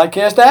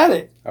 Podcast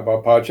Addict. How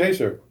about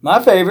Podchaser? My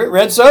favorite,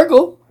 Red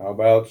Circle. How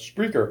about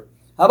Spreaker?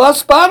 How about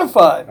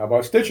Spotify? How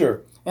about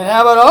Stitcher? And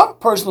how about our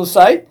personal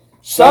site,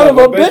 Son of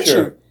a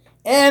Bitcher?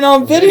 And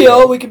on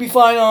video, we can be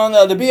found on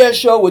the BS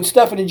Show with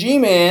Stephanie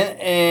G-Man,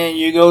 and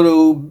you go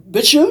to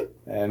BitChute.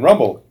 And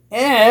Rumble.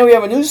 And we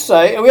have a new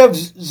site, and we have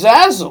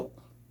Zazzle.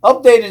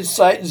 Updated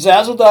site,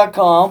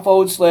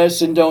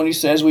 Zazzle.com/Sindoni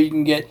Says, where you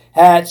can get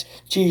hats,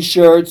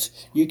 T-shirts,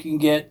 you can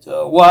get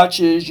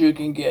watches, you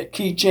can get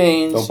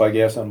keychains. Don't buy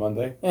gas on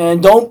Monday.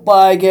 And don't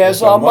buy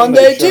gas on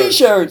Monday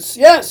T-shirts.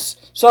 Yes.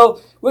 So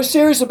we're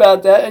serious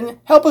about that. And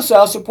help us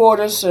out, support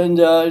us. And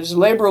it's a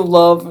labor of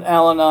love,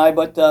 Al and I.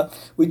 But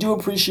we do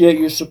appreciate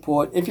your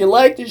support. If you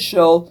like this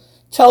show,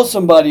 tell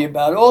somebody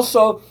about it.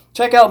 Also,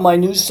 check out my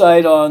new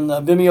site on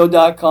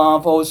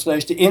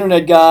Vimeo.com/The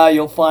Internet Guy.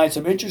 You'll find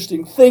some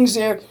interesting things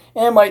there.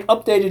 And my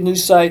updated new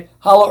site,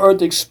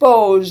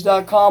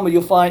 HollowEarthExposed.com, where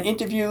you'll find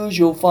interviews,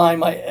 you'll find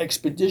my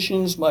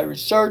expeditions, my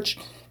research,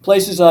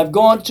 places I've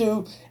gone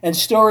to, and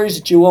stories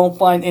that you won't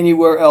find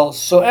anywhere else.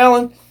 So,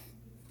 Alan,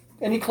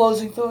 any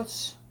closing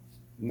thoughts?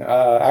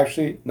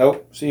 Actually,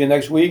 nope. See you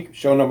next week.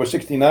 Show number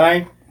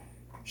 69.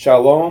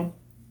 Shalom.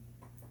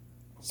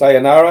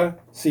 Sayonara.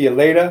 See you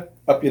later.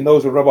 Up your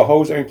nose with rubber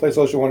hose. Any place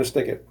else you want to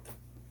stick it.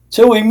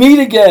 Till we meet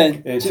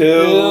again.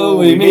 Until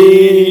we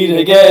meet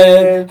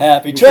again.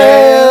 Happy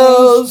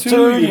trails to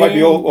you. You might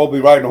be all be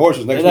riding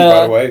horses next week,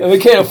 by the way. We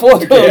can't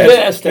afford to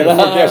invest. Can't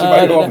afford gas. You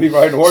might all be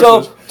riding horses.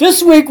 So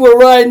this week we're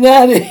riding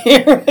out of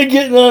here,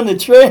 getting on the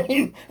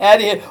train out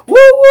of here. Woo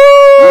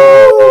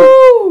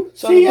woo!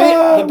 So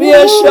the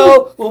BS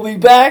Show will be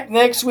back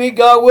next week,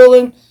 God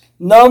willing,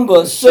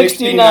 number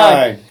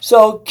 69.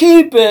 So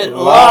keep it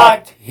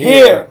locked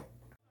here.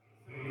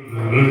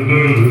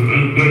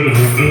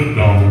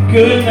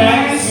 Good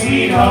night,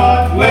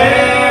 sweetheart.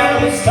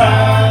 Well, it's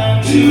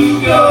time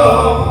to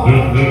go.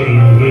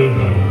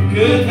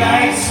 Good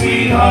night,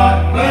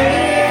 sweetheart.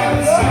 Well,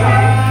 it's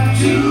time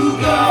to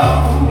go.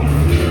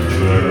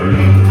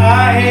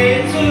 I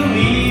hate to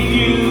leave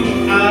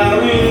you, I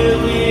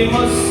really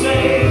must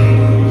say.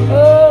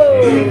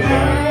 Good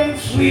night,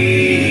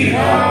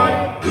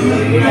 sweetheart.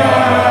 Good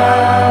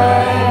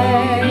night.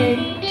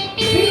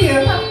 See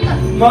ya.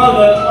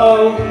 Mother,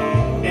 oh,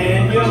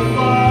 and your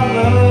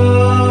father.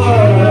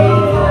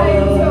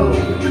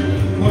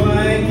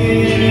 Why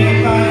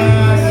can't I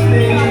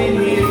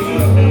stay here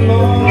too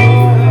long?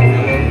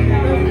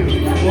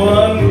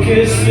 One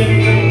kiss in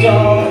the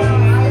dark,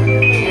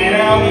 and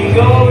I'll be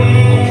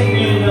going,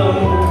 you know.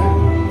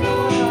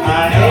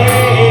 I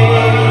hate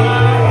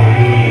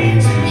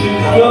to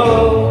go.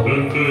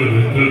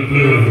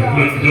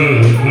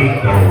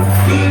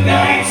 Good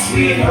night,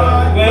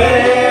 sweetheart.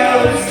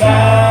 Well, it's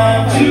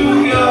time to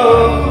go.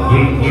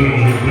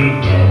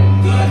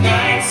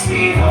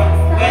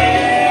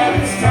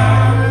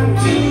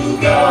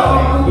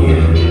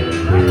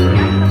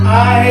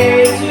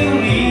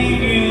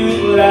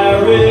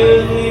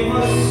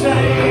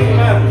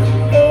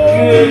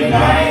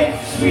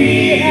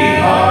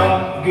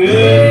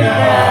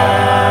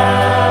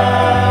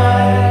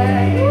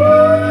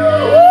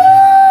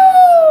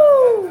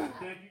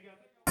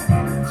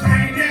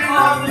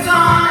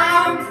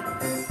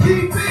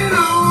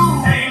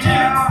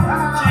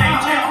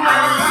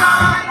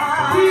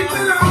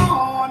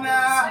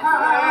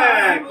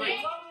 back.